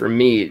last one for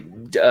me.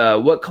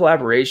 What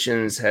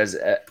collaborations has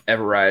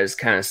Everrise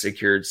kind of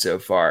secured so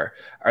far?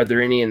 Are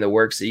there any in the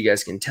works that you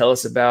guys can tell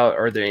us about?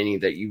 Are there any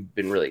that you've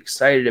been really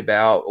excited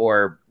about,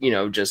 or,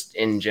 just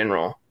in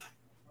general?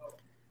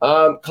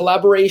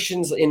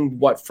 Collaborations in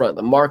what front?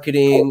 The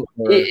marketing?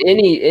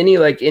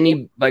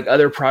 Any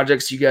other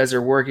projects you guys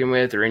are working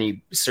with, or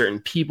any certain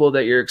people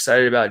that you're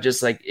excited about,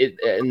 just like it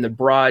in the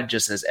broad,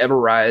 just as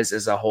Everrise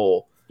as a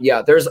whole?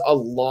 Yeah, there's a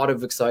lot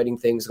of exciting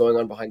things going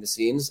on behind the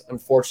scenes.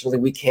 Unfortunately,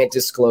 we can't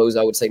disclose,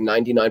 I would say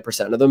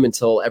 99% of them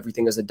until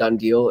everything is a done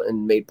deal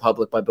and made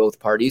public by both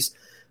parties.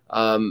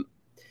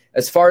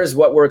 As far as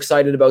what we're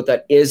excited about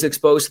that is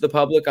exposed to the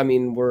public, I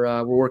mean,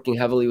 we're working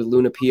heavily with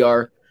Luna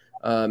PR.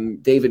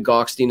 David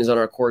Gockstein is on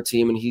our core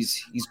team, and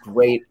he's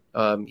great.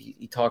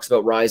 He talks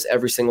about Rise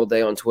every single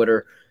day on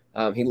Twitter.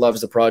 He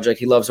loves the project.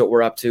 He loves what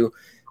we're up to.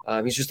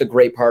 He's just a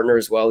great partner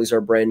as well. He's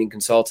our branding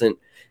consultant.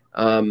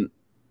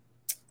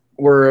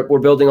 We're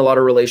building a lot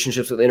of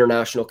relationships with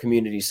international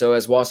communities. So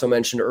as Waso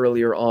mentioned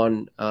earlier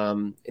on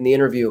in the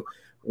interview,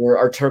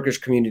 our Turkish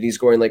community is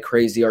going like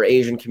crazy. Our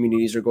Asian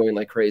communities are going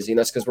like crazy. And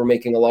that's because we're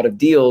making a lot of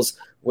deals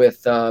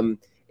with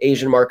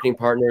Asian marketing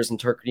partners and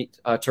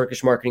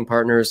Turkish marketing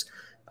partners.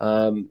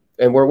 And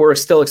we're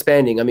still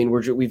expanding. I mean,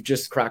 we've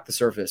just cracked the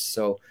surface.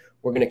 So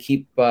we're going to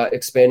keep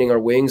expanding our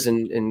wings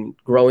and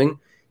growing.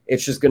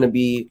 It's just going to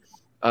be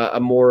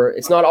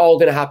it's not all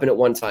going to happen at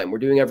one time. We're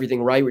doing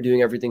everything right. We're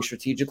doing everything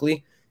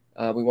strategically.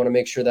 We want to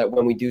make sure that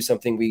when we do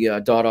something, we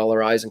dot all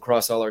our I's and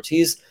cross all our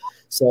T's.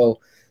 So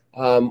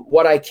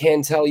what I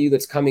can tell you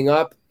that's coming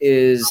up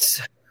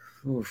is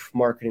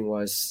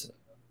marketing-wise.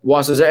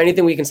 Was is there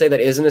anything we can say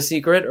that isn't a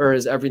secret, or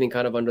is everything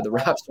kind of under the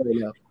wraps right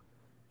now?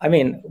 I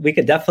mean, we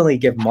could definitely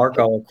give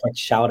Marco a quick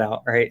shout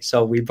out, right?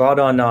 So we brought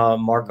on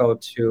Marco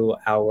to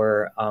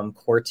our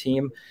core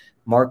team.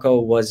 Marco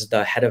was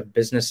the head of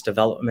business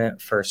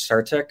development for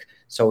Certic.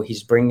 So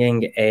he's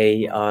bringing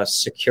a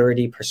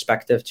security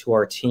perspective to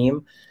our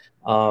team.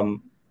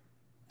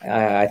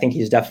 I think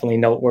he's definitely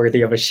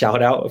noteworthy of a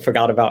shout out. I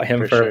forgot about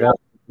him for a bit.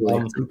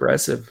 It's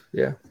impressive.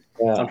 Yeah.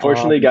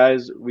 Unfortunately,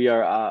 guys, we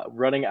are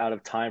running out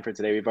of time for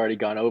today. We've already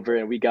gone over,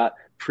 and we got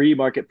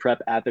pre-market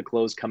prep at the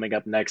close coming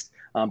up next.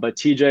 But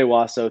TJ,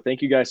 Waso,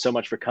 thank you guys so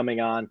much for coming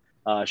on,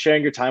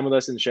 sharing your time with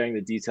us and sharing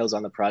the details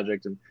on the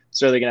project. And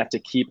certainly going to have to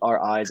keep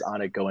our eyes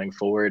on it going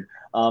forward.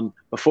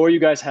 Before you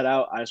guys head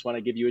out, I just want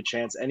to give you a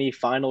chance. Any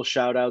final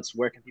shout outs?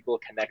 Where can people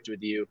connect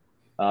with you?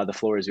 The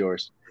floor is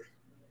yours.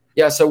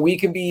 Yeah, so we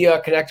can be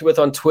connected with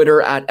on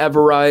Twitter at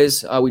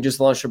Everrise. We just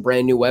launched a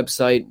brand new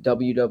website,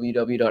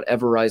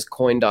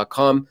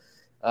 www.everrisecoin.com.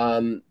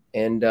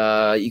 And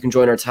you can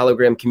join our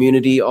Telegram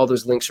community. All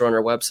those links are on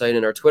our website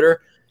and our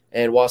Twitter.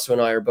 And Wasso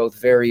and I are both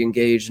very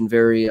engaged and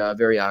very,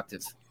 very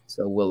active.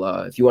 So we'll,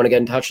 if you want to get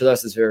in touch with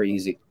us, it's very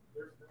easy.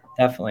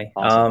 Definitely.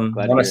 Awesome.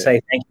 I want to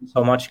say thank you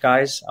so much,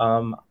 guys.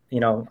 I'm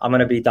going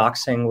to be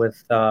doxing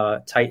with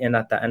Titan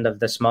at the end of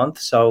this month.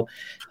 So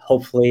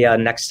hopefully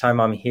next time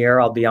I'm here,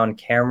 I'll be on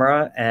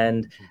camera,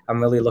 and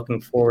I'm really looking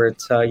forward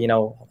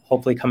to,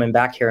 hopefully coming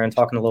back here and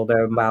talking a little bit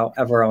about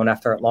Everown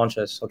after it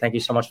launches. So thank you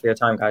so much for your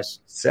time, guys.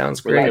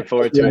 Sounds great. Looking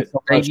forward to it.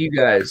 Thank you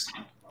guys.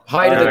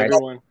 Hi to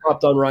everyone.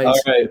 Dropped on Ryan.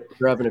 Right.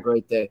 You're having a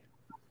great day.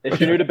 If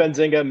you're new to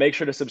Benzinga, make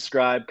sure to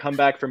subscribe. Come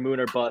back for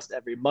Moon or Bust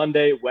every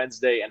Monday,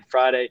 Wednesday, and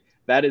Friday.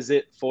 That is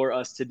it for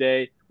us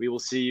today. We will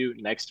see you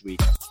next week.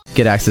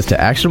 Get access to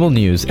actionable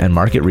news and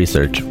market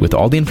research with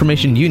all the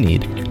information you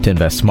need to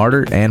invest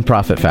smarter and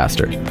profit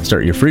faster.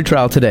 Start your free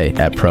trial today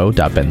at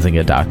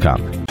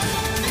pro.benzinga.com.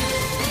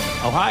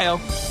 Ohio,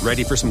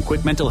 ready for some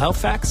quick mental health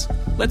facts?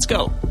 Let's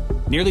go.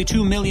 Nearly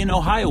 2 million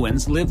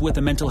Ohioans live with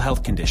a mental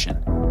health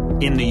condition.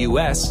 In the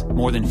U.S.,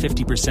 more than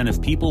 50%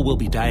 of people will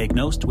be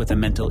diagnosed with a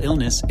mental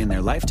illness in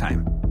their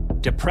lifetime.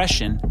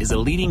 Depression is a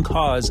leading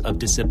cause of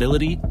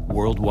disability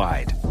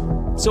worldwide.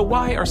 So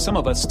why are some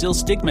of us still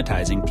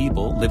stigmatizing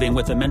people living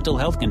with a mental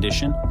health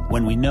condition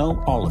when we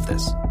know all of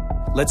this?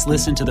 Let's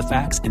listen to the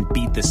facts and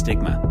beat the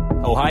stigma.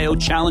 Ohio,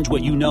 challenge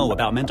what you know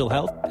about mental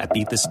health at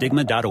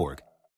beatthestigma.org.